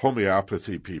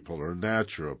homeopathy people or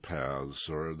naturopaths,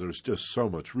 or there's just so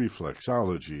much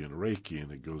reflexology and Reiki,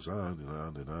 and it goes on and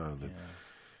on and on.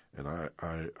 And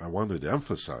I wanted to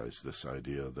emphasize this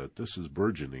idea that this is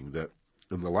burgeoning, that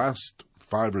in the last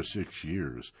 5 or 6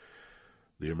 years,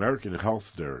 the American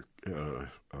healthcare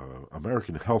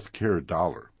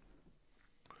dollar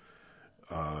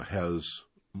has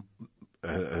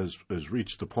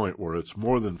reached the point where it's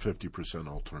more than 50%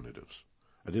 alternatives.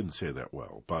 I didn't say that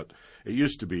well, but it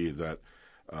used to be that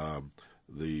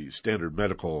the standard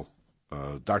medical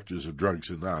doctors of drugs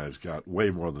and knives got way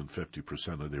more than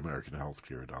 50% of the American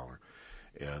healthcare dollar.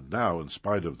 And now, in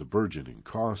spite of the burgeoning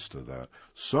cost of that,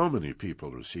 so many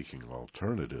people are seeking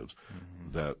alternatives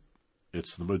that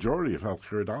it's the majority of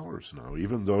healthcare dollars now,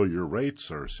 even though your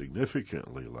rates are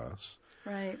significantly less.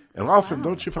 Right. And often,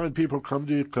 don't you find people come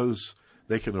to you because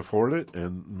they can afford it,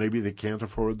 and maybe they can't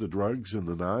afford the drugs and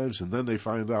the knives, and then they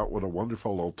find out what a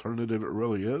wonderful alternative it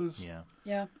really is?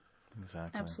 Yeah.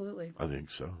 Exactly. Absolutely. I think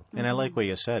so. And I like what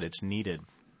you said. It's needed.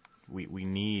 We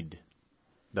need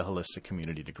the holistic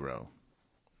community to grow.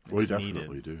 We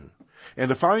definitely do. And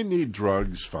if I need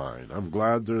drugs, fine. I'm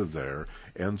glad they're there.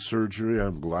 And surgery,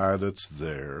 I'm glad it's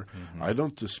there. I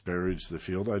don't disparage the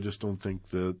field. I just don't think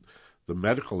that the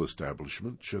medical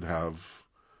establishment should have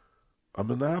a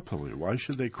monopoly. Why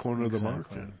should they corner the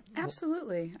market?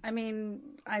 Absolutely. I mean,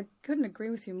 I couldn't agree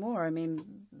with you more. I mean,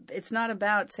 it's not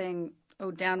about saying, oh,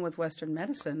 down with Western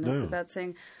medicine. It's about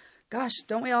saying, gosh,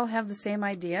 don't we all have the same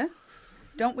idea?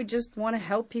 don't we just want to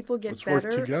help people get Let's better?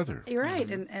 Work together. You're right,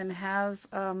 and have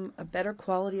a better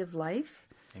quality of life.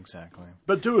 Exactly.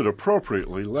 But do it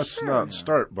appropriately. Let's Sure. not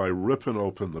start by ripping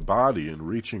open the body and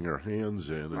reaching our hands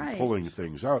in and Right. pulling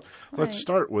things out. Let's Right.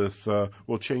 start with,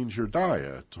 well, change your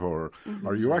diet, or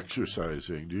are you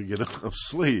exercising? Do you get enough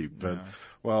sleep? And,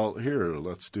 well, here,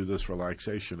 let's do this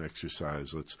relaxation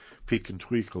exercise. Let's peek and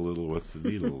tweak a little with the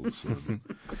needles.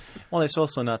 Well, it's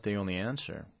also not the only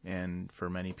answer, and for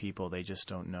many people, they just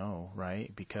don't know,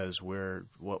 right? Because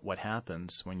what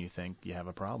happens when you think you have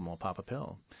a problem? Well, pop a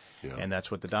pill. Yeah. And that's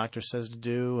what the doctor says to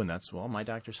do, and my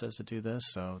doctor says to do this,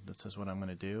 so this is what I'm going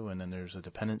to do, and then there's a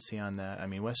dependency on that. I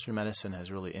mean, Western medicine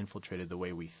has really infiltrated the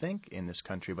way we think in this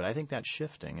country, but I think that's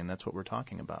shifting, and that's what we're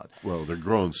talking about. Well, they're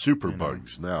growing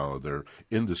superbugs now. Their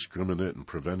indiscriminate and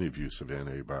preventive use of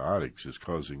antibiotics is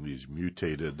causing these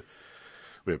mutated...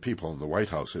 We have people in the White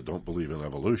House that don't believe in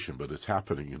evolution, but it's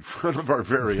happening in front of our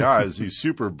very eyes. These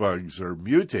superbugs are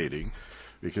mutating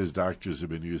because doctors have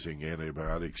been using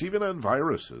antibiotics, even on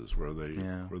viruses where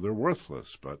they're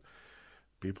worthless. But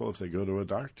people, if they go to a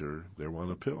doctor, they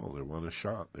want a pill, they want a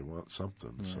shot, they want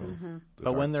something. So,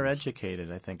 But when they're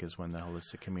educated, I think, is when the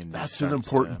holistic community that's an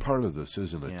important part of this,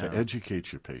 isn't it? To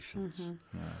educate your patients.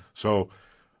 So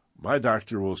my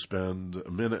doctor will spend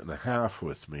a minute and a half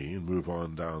with me and move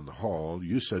on down the hall.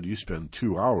 You said you spend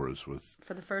 2 hours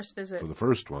For the first visit. for the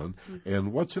first one.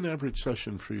 And what's an average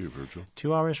session for you, Virgil?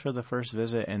 2 hours for the first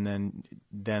visit, and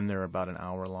then they're about an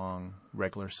hour-long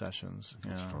regular sessions.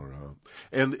 That's far out.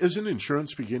 And isn't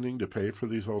insurance beginning to pay for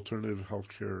these alternative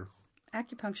healthcare?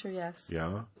 Acupuncture, yes.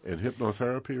 Yeah. And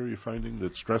hypnotherapy, are you finding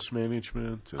that stress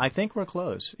management? I think we're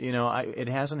close. It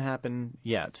hasn't happened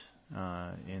yet.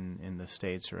 In the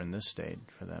States or in this state,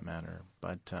 for that matter.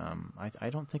 But I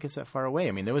don't think it's that far away.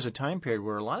 I mean, there was a time period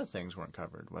where a lot of things weren't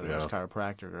covered, whether it was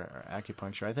chiropractic or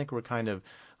acupuncture. I think we're kind of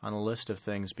on a list of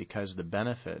things because the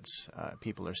benefits,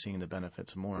 people are seeing the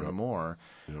benefits more and more,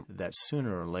 that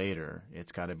sooner or later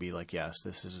it's got to be like, yes,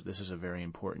 this is a very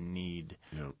important need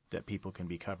that people can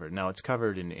be covered. Now, it's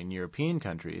covered in European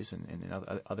countries and in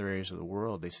other areas of the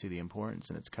world. They see the importance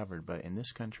and it's covered. But in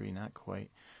this country, not quite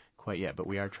yet, but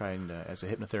we are trying to, as a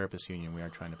hypnotherapist union, we are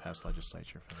trying to pass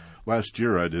legislature for that. Last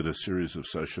year I did a series of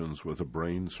sessions with a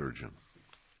brain surgeon.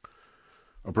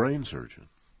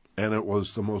 And it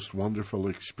was the most wonderful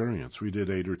experience. We did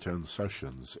 8 or 10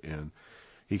 sessions, and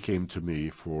he came to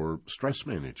me for stress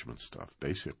management stuff,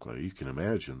 basically. You can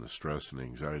imagine the stress and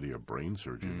anxiety a brain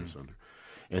surgeon is under.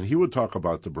 And he would talk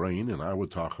about the brain, and I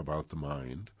would talk about the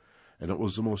mind. And it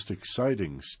was the most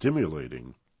exciting,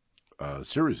 stimulating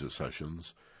series of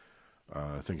sessions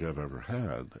I think I've ever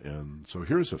had. And so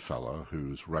here's a fella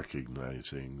who's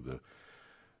recognizing the,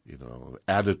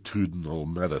 attitudinal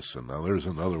medicine. Now there's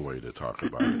another way to talk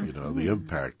about it, the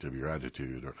impact of your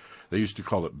attitude, or they used to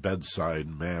call it bedside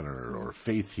manner or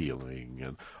faith healing.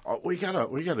 And we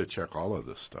gotta check all of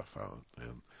this stuff out.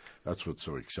 And that's what's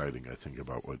so exciting, I think,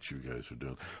 about what you guys are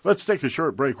doing. Let's take a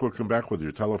short break. We'll come back with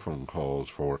your telephone calls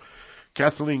for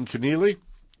Kathleen Keneally,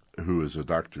 who is a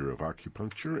doctor of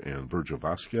acupuncture, and Virgil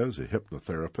Vasquez, a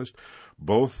hypnotherapist.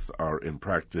 Both are in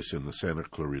practice in the Santa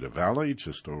Clarita Valley,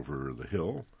 just over the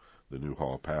hill, the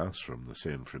Newhall Pass from the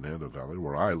San Fernando Valley,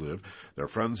 where I live. They're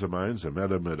friends of mine. I met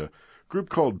them at a group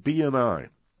called BNI,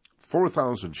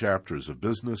 4,000 chapters of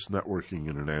Business Networking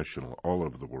International all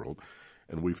over the world,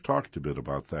 and we've talked a bit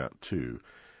about that, too.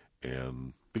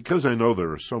 And because I know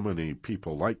there are so many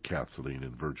people like Kathleen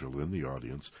and Virgil in the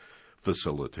audience,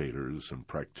 facilitators and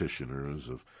practitioners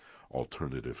of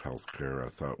alternative health care, I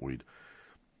thought we'd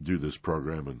do this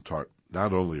program and talk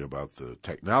not only about the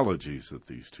technologies that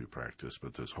these two practice,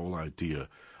 but this whole idea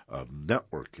of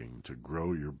networking to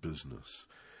grow your business.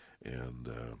 And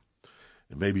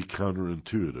it may be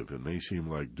counterintuitive. It may seem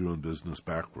like doing business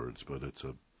backwards, but it's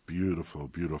a beautiful,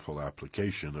 beautiful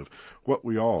application of what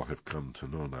we all have come to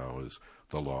know now as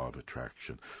the law of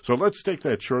attraction. So let's take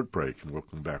that short break, and we'll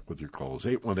come back with your calls.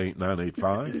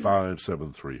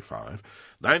 818-985-5735,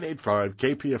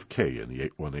 985-KPFK in the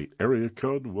 818 area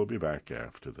code, and we'll be back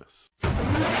after this.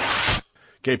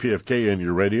 KPFK in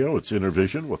your radio, it's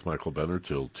Intervision with Michael Benner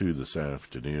till 2 this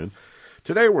afternoon.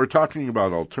 Today we're talking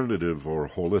about alternative or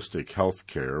holistic health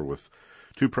care with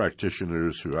two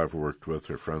practitioners who I've worked with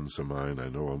are friends of mine. I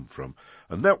know them from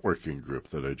a networking group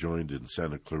that I joined in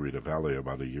Santa Clarita Valley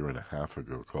about 1.5 years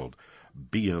ago called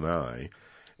BNI.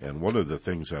 And one of the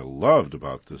things I loved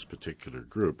about this particular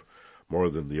group, more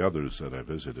than the others that I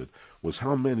visited, was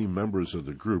how many members of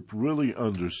the group really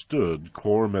understood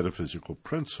core metaphysical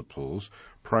principles,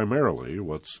 primarily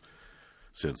what's,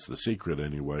 since the secret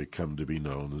anyway, come to be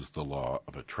known as the law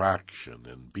of attraction.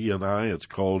 In BNI, it's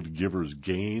called Giver's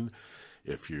Gain.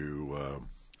 If you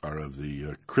are of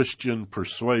the Christian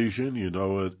persuasion, you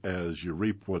know it as you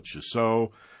reap what you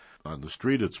sow. On the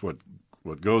street, it's what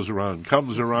goes around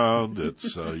comes around.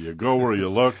 It's you go where you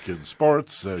look. In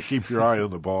sports, keep your eye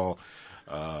on the ball.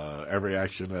 Every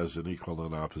action has an equal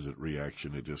and opposite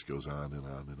reaction. It just goes on and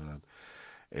on and on.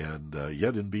 And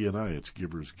yet in B&I, it's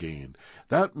giver's gain.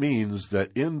 That means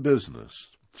that in business,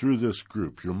 through this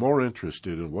group, you're more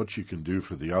interested in what you can do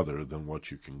for the other than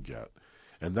what you can get.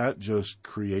 And that just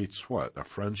creates what? A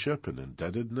friendship, an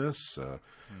indebtedness,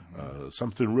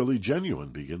 something really genuine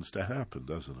begins to happen,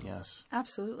 doesn't it? Yes.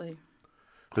 Absolutely.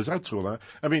 Because that's what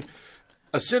I mean,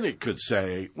 a cynic could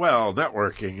say, well,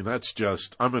 networking, that's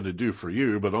just, I'm going to do for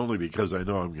you, but only because I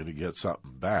know I'm going to get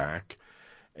something back.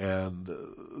 And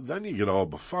then you get all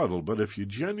befuddled. But if you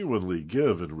genuinely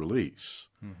give and release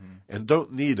and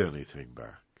don't need anything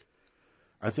back,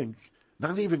 I think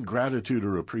not even gratitude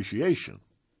or appreciation,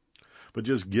 but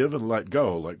just give and let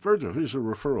go. Like, Virgil, here's a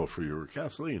referral for you. Or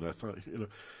Kathleen, I thought,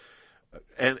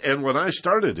 And when I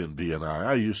started in B&I,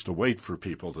 I used to wait for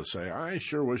people to say, I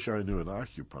sure wish I knew an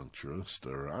acupuncturist,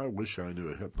 or I wish I knew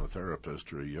a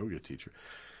hypnotherapist or a yoga teacher.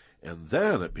 And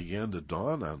then it began to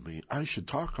dawn on me, I should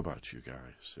talk about you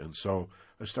guys. And so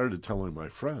I started telling my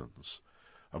friends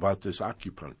about this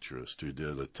acupuncturist who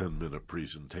did a 10-minute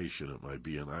presentation at my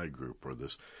B&I group, or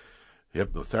this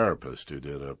hypnotherapist who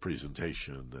did a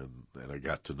presentation, and I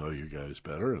got to know you guys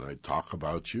better, and I talk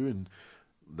about you. And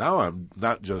now I'm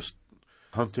not just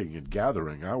hunting and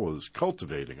gathering. I was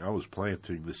cultivating. I was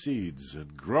planting the seeds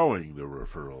and growing the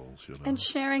referrals, And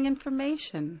sharing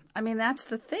information. I mean, that's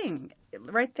the thing.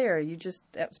 Right there,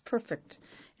 that's perfect,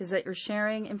 is that you're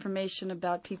sharing information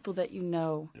about people that you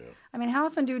know. Yeah. I mean, how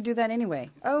often do you do that anyway?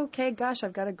 Okay, gosh,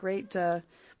 I've got a great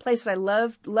place that I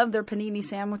love their panini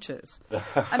sandwiches.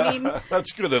 I mean,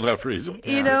 that's good enough reason.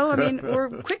 I mean, we're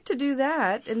quick to do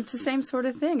that, and it's the same sort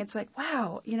of thing. It's like,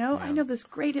 wow, I know this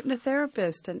great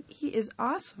hypnotherapist, and he is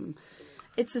awesome.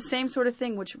 It's the same sort of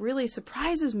thing, which really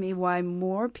surprises me why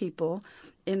more people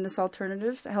in this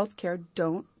alternative healthcare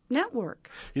don't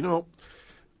network.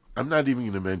 I'm not even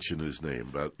going to mention his name,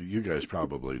 but you guys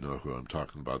probably know who I'm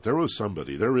talking about. There is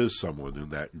someone in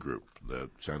that group, that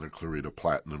Santa Clarita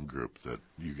Platinum group that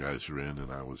you guys are in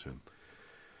and I was in,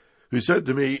 who said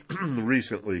to me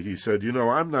recently, he said,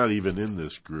 I'm not even in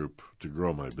this group to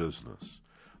grow my business.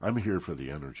 I'm here for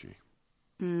the energy.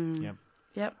 Yep.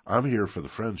 I'm here for the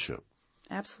friendship.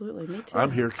 Absolutely, me too.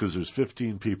 I'm here because there's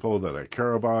 15 people that I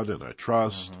care about and I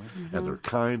trust, and they're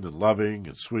kind and loving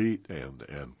and sweet and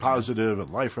positive and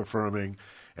life-affirming,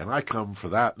 and I come for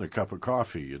that and a cup of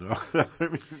coffee, I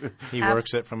mean, he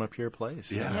works it from a pure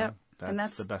place. Yeah. Yep.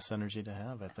 That's the best energy to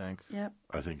have, I think. Yep.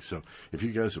 I think so. If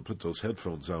you guys will put those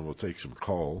headphones on, we'll take some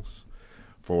calls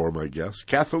for my guests.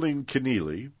 Kathleen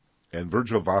Keneally and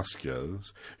Virgil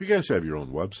Vasquez. You guys have your own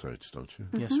websites, don't you?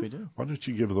 Yes, we do. Why don't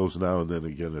you give those now and then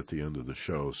again at the end of the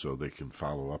show so they can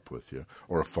follow up with you?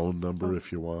 Or a phone number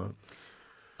if you want.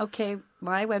 Okay,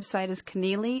 my website is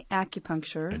Keneally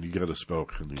Acupuncture. And you got to spell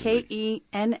Keneally. Kenneally.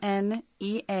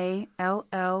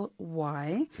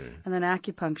 Okay. And then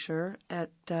acupuncture at,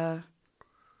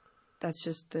 that's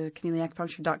just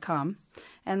KeneallyAcupuncture.com.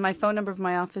 And my phone number of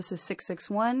my office is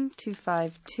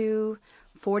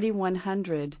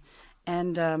 661-252-4100.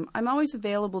 And I'm always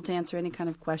available to answer any kind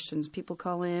of questions. People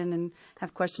call in and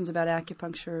have questions about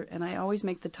acupuncture, and I always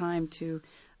make the time to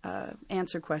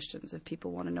answer questions if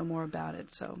people want to know more about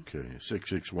it. So Okay,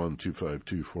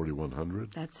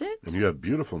 661-252-4100. That's it. And you have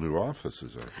beautiful new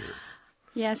offices out here.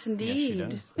 Yes, indeed. Yes, she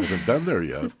does. I haven't been there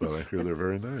yet, but I hear they're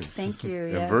very nice. Thank you.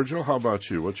 And yes. Virgil, how about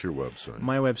you? What's your website?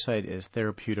 My website is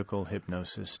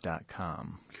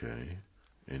therapeuticalhypnosis.com. Okay.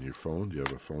 And your phone? Do you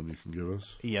have a phone you can give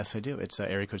us? Yes, I do. It's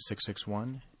area code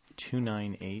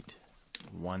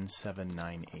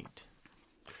 661-298-1798.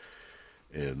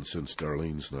 And since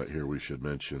Darlene's not here, we should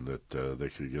mention that they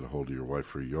could get a hold of your wife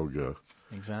for yoga.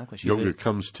 Exactly. Yoga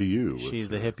comes to you. She's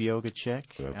the hip yoga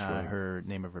chick. That's right. Her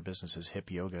name of her business is Hip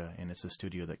Yoga, and it's the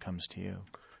studio that comes to you.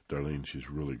 Darlene, she's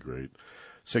really great.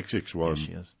 Yes,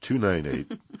 she is.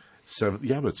 661-298-7.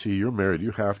 Yeah, but see, you're married.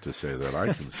 You have to say that.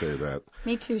 I can say that.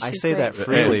 Me too. She's I say great. that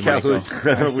freely, Michael. I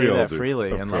say that do.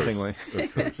 freely Of and course. lovingly.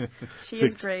 She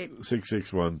is great.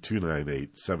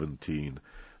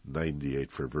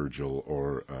 661-298-1798 for Virgil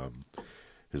or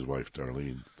his wife,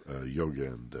 Darlene, yoga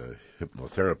and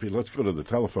hypnotherapy. Let's go to the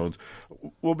telephones.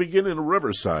 We'll begin in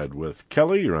Riverside with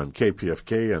Kelly. You're on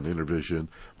KPFK on Intervision.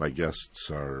 My guests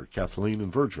are Kathleen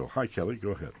and Virgil. Hi, Kelly. Go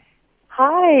ahead.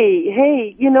 Hi.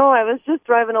 Hey, I was just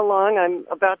driving along. I'm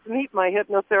about to meet my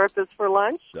hypnotherapist for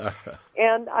lunch.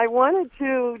 And I wanted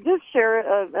to just share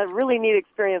a really neat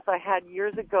experience I had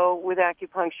years ago with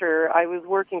acupuncture. I was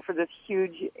working for this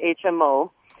huge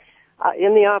HMO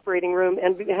in the operating room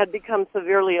and had become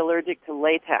severely allergic to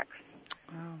latex.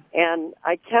 Wow. And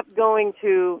I kept going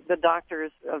to the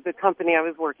doctors of the company I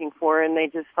was working for, and they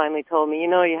just finally told me,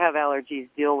 you have allergies,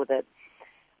 deal with it.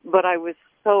 But I was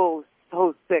so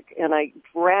sick, and I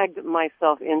dragged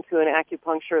myself into an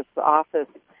acupuncturist's office,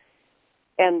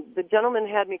 and the gentleman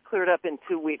had me cleared up in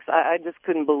 2 weeks. I just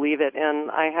couldn't believe it,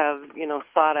 and I have,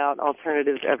 sought out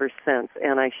alternatives ever since,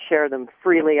 and I share them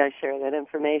freely. I share that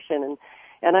information,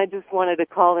 and I just wanted to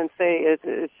call and say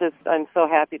it's just I'm so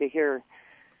happy to hear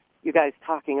you guys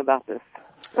talking about this.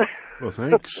 Well,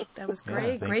 thanks. That was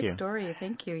great. Yeah, great story.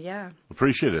 Thank you. Yeah.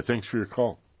 Appreciate it. Thanks for your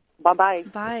call. Bye-bye.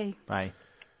 Bye. Bye.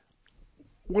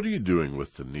 What are you doing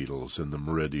with the needles and the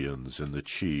meridians and the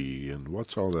chi, and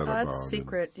what's all that about? That's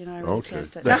secret. I really Okay.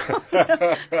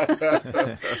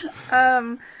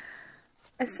 can't.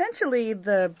 Essentially,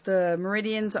 the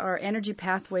meridians are energy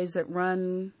pathways that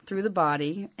run through the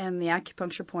body, and the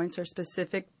acupuncture points are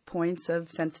specific points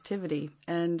of sensitivity.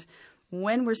 And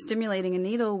when we're stimulating a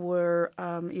needle, we're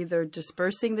either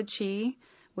dispersing the chi,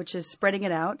 which is spreading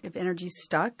it out if energy's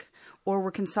stuck, or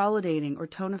we're consolidating or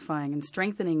tonifying and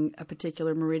strengthening a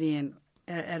particular meridian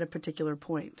at a particular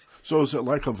point. So is it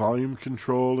like a volume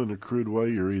control in a crude way?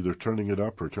 You're either turning it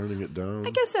up or turning it down?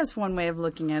 I guess that's one way of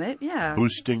looking at it, yeah.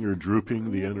 Boosting or drooping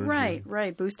the energy?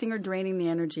 Right. Boosting or draining the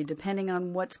energy, depending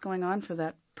on what's going on for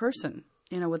that person,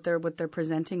 what they're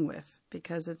presenting with.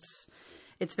 Because it's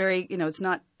very, it's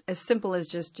not as simple as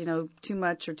just, too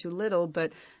much or too little,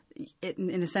 but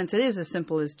in a sense, it is as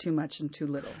simple as too much and too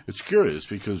little. It's curious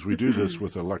because we do this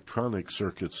with electronic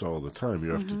circuits all the time.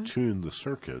 You have to tune the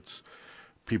circuits.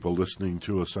 People listening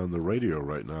to us on the radio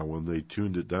right now, when they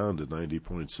tuned it down to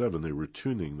 90.7, they were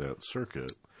tuning that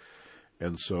circuit.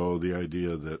 And so the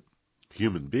idea that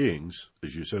human beings,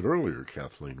 as you said earlier,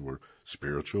 Kathleen, were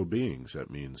spiritual beings. That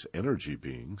means energy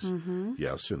beings.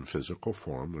 Yes, in physical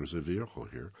form, there's a vehicle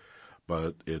here.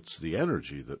 But it's the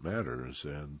energy that matters,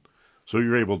 and so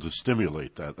you're able to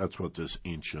stimulate that. That's what this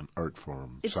ancient art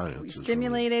form science is. We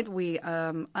stimulate it. We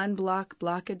unblock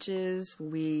blockages.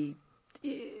 We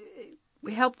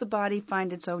help the body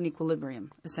find its own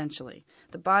equilibrium, essentially.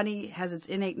 The body has its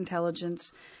innate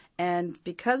intelligence, and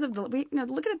because of look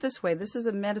at it this way. This is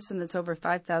a medicine that's over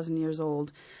 5,000 years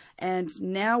old, and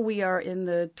now we are in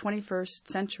the 21st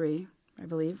century, I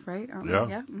believe, right?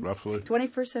 Yeah, roughly.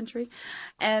 21st century.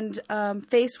 And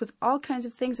faced with all kinds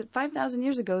of things that 5,000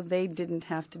 years ago they didn't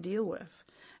have to deal with.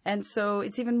 And so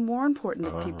it's even more important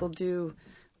that people do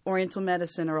Oriental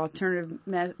medicine or alternative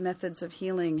methods of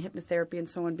healing, hypnotherapy and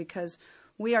so on, because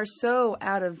we are so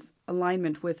out of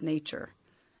alignment with nature.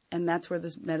 And that's where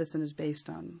this medicine is based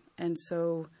on. And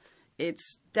so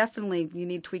it's definitely, you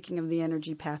need tweaking of the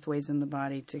energy pathways in the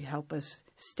body to help us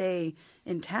stay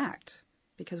intact.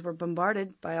 Because we're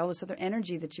bombarded by all this other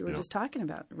energy that you were just talking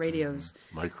about, radios,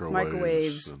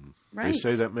 microwaves. And right. They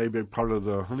say that may be part of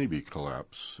the honeybee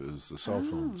collapse is the cell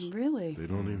phones. Really? They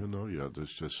don't even know yet.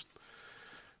 It's just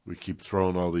we keep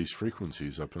throwing all these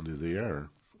frequencies up into the air,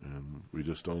 and we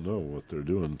just don't know what they're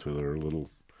doing to their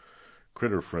little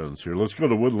critter friends here. Let's go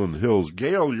to Woodland Hills.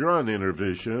 Gail, you're on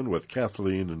Intervision with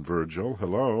Kathleen and Virgil.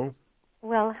 Hello.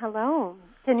 Well, hello.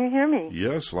 Can you hear me?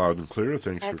 Yes, loud and clear.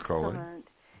 Thanks for calling.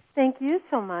 Thank you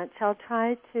so much. I'll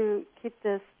try to keep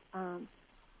this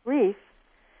brief.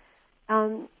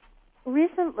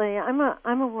 Recently, I'm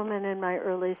a woman in my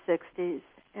early 60s,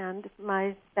 and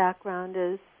my background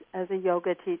is as a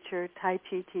yoga teacher, Tai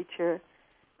Chi teacher.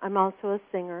 I'm also a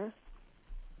singer.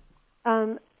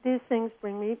 These things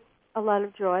bring me a lot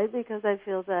of joy because I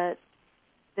feel that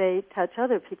they touch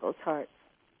other people's hearts.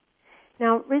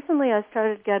 Now, recently I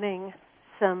started getting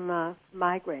some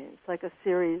migraines, like a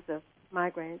series of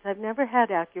migraines. I've never had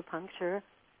acupuncture.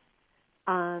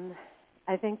 I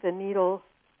think the needle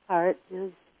part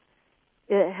it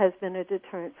has been a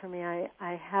deterrent for me. I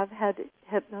have had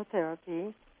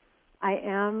hypnotherapy. I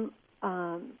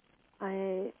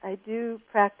do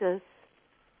practice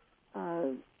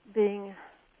being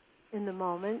in the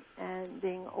moment and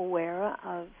being aware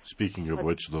of. Speaking of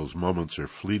which, those moments are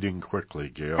fleeting quickly,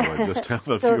 Gail. I just have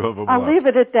a few of them I'll left. leave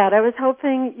it at that. I was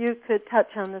hoping you could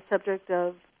touch on the subject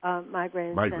of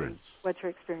migraines and what your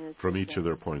experience from is each of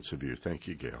their points of view. Thank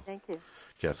you, Gail. Thank you.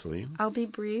 Kathleen? I'll be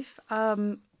brief.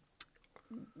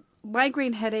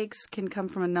 Migraine headaches can come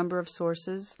from a number of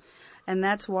sources, And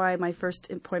that's why my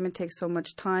first appointment takes so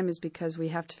much time, is because we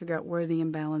have to figure out where the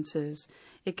imbalance is.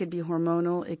 It could be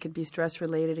hormonal, it could be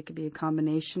stress-related, it could be a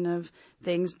combination of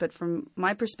things. But from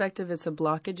my perspective, it's a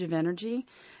blockage of energy.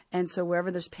 And so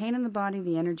wherever there's pain in the body,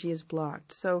 the energy is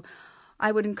blocked. So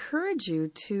I would encourage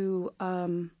you to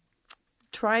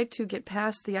try to get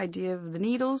past the idea of the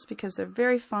needles, because they're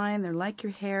very fine. They're like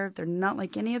your hair. They're not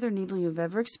like any other needle you've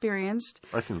ever experienced.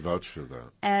 I can vouch for that.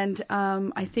 And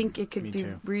I think it could be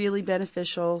really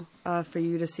beneficial for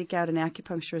you to seek out an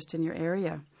acupuncturist in your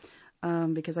area,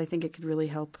 because I think it could really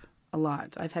help a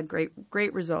lot. I've had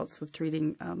great results with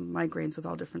treating migraines with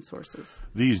all different sources.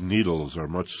 These needles are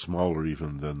much smaller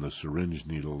even than the syringe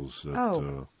needles.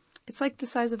 It's like the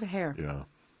size of a hair. Yeah.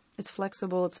 It's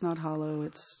flexible. It's not hollow.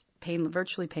 It's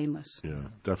virtually painless. Yeah,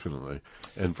 definitely.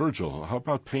 And Virgil, how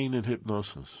about pain and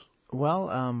hypnosis? Well,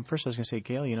 first I was going to say,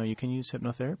 Gail, you can use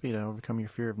hypnotherapy to overcome your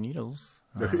fear of needles.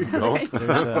 There you go.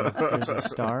 There's a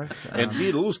start. And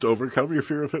needles to overcome your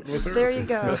fear of hypnotherapy. There you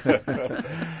go.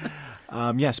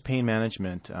 Yes, pain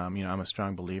management. I'm a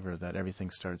strong believer that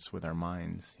everything starts with our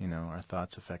minds. Our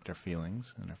thoughts affect our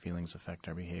feelings, and our feelings affect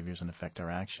our behaviors and affect our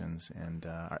actions, and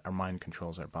our mind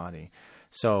controls our body.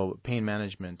 So pain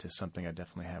management is something I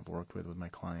definitely have worked with my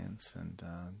clients, and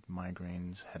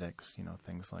migraines, headaches,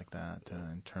 things like that,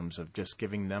 in terms of just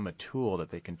giving them a tool that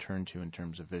they can turn to in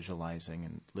terms of visualizing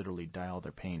and literally dial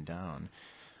their pain down.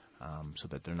 So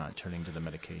that they're not turning to the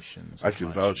medications. I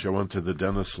can vouch. I went to the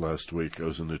dentist last week. I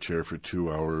was in the chair for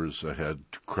 2 hours. I had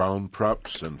crown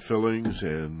preps and fillings,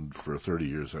 and for 30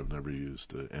 years I've never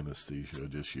used anesthesia. I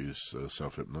just used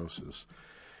self-hypnosis.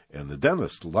 And the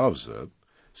dentist loves it.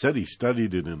 Said he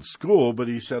studied it in school, but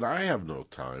he said, I have no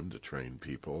time to train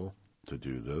people to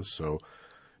do this, so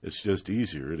it's just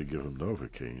easier to give them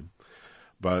Novocaine.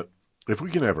 But if we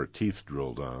can have our teeth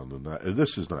drilled on, and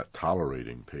this is not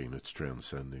tolerating pain, it's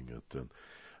transcending it, then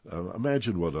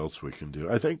imagine what else we can do.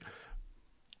 I think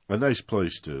a nice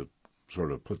place to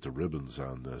sort of put the ribbons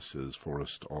on this is for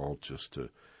us to all just to,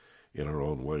 in our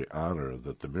own way, honor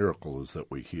that the miracle is that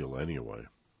we heal anyway,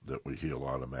 that we heal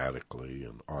automatically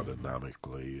and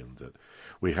autonomically, and that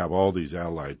we have all these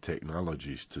allied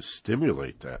technologies to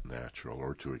stimulate that natural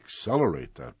or to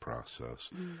accelerate that process.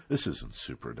 This isn't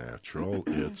supernatural.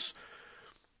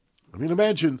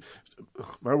 Imagine,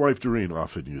 my wife Doreen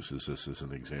often uses this as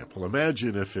an example.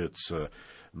 Imagine if it's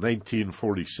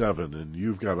 1947 and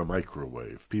you've got a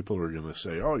microwave. People are going to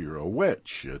say, oh, you're a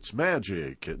witch, it's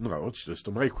magic. No, it's just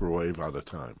a microwave out of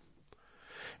time.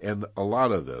 And a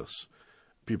lot of this,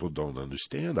 people don't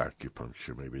understand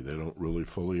acupuncture. Maybe they don't really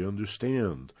fully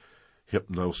understand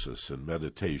hypnosis and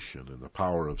meditation and the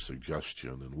power of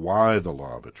suggestion and why the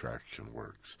law of attraction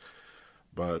works.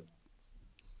 But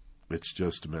it's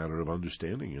just a matter of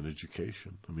understanding and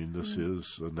education. This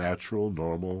is a natural,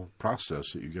 normal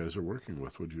process that you guys are working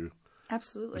with. Would you?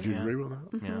 Absolutely. Would you agree with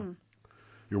that? Mm-hmm. Yeah.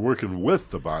 You're working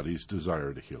with the body's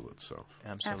desire to heal itself.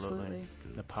 Absolutely.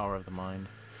 The power of the mind.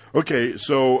 Okay,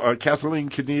 so Kathleen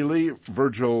Keneally,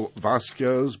 Virgil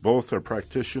Vasquez, both are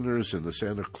practitioners in the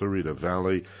Santa Clarita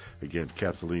Valley. Again,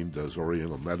 Kathleen does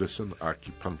Oriental medicine,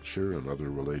 acupuncture, and other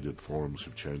related forms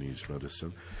of Chinese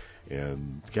medicine.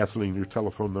 And Kathleen, your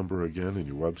telephone number again and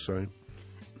your website?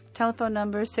 Telephone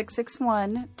number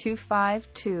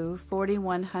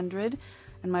 661-252-4100,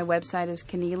 and my website is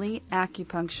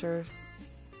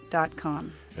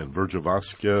KeneallyAcupuncture.com. And Virgil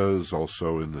Vasquez,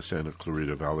 also in the Santa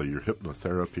Clarita Valley, your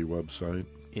hypnotherapy website?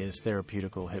 Is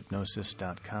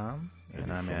therapeuticalhypnosis.com,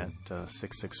 and I'm at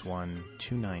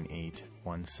 661-298-1798.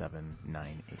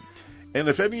 And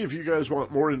if any of you guys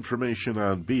want more information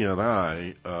on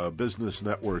BNI, Business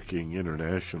Networking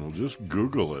International, just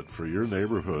Google it for your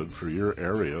neighborhood, for your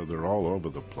area. They're all over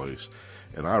the place,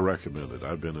 and I recommend it.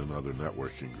 I've been in other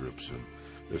networking groups, and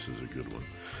this is a good one.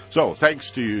 So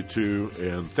thanks to you two,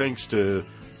 and thanks to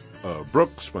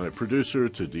Brooks, my producer,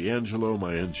 to D'Angelo,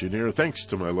 my engineer. Thanks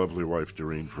to my lovely wife,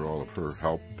 Doreen, for all of her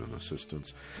help and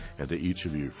assistance, and to each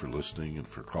of you for listening and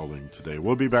for calling today.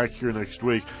 We'll be back here next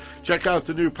week. Check out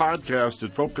the new podcast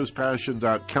at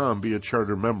FocusedPassion.com. Be a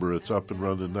charter member. It's up and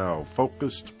running now.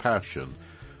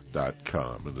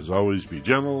 FocusedPassion.com. And as always, be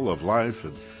gentle, love life,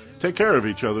 and take care of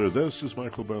each other. This is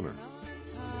Michael Benner.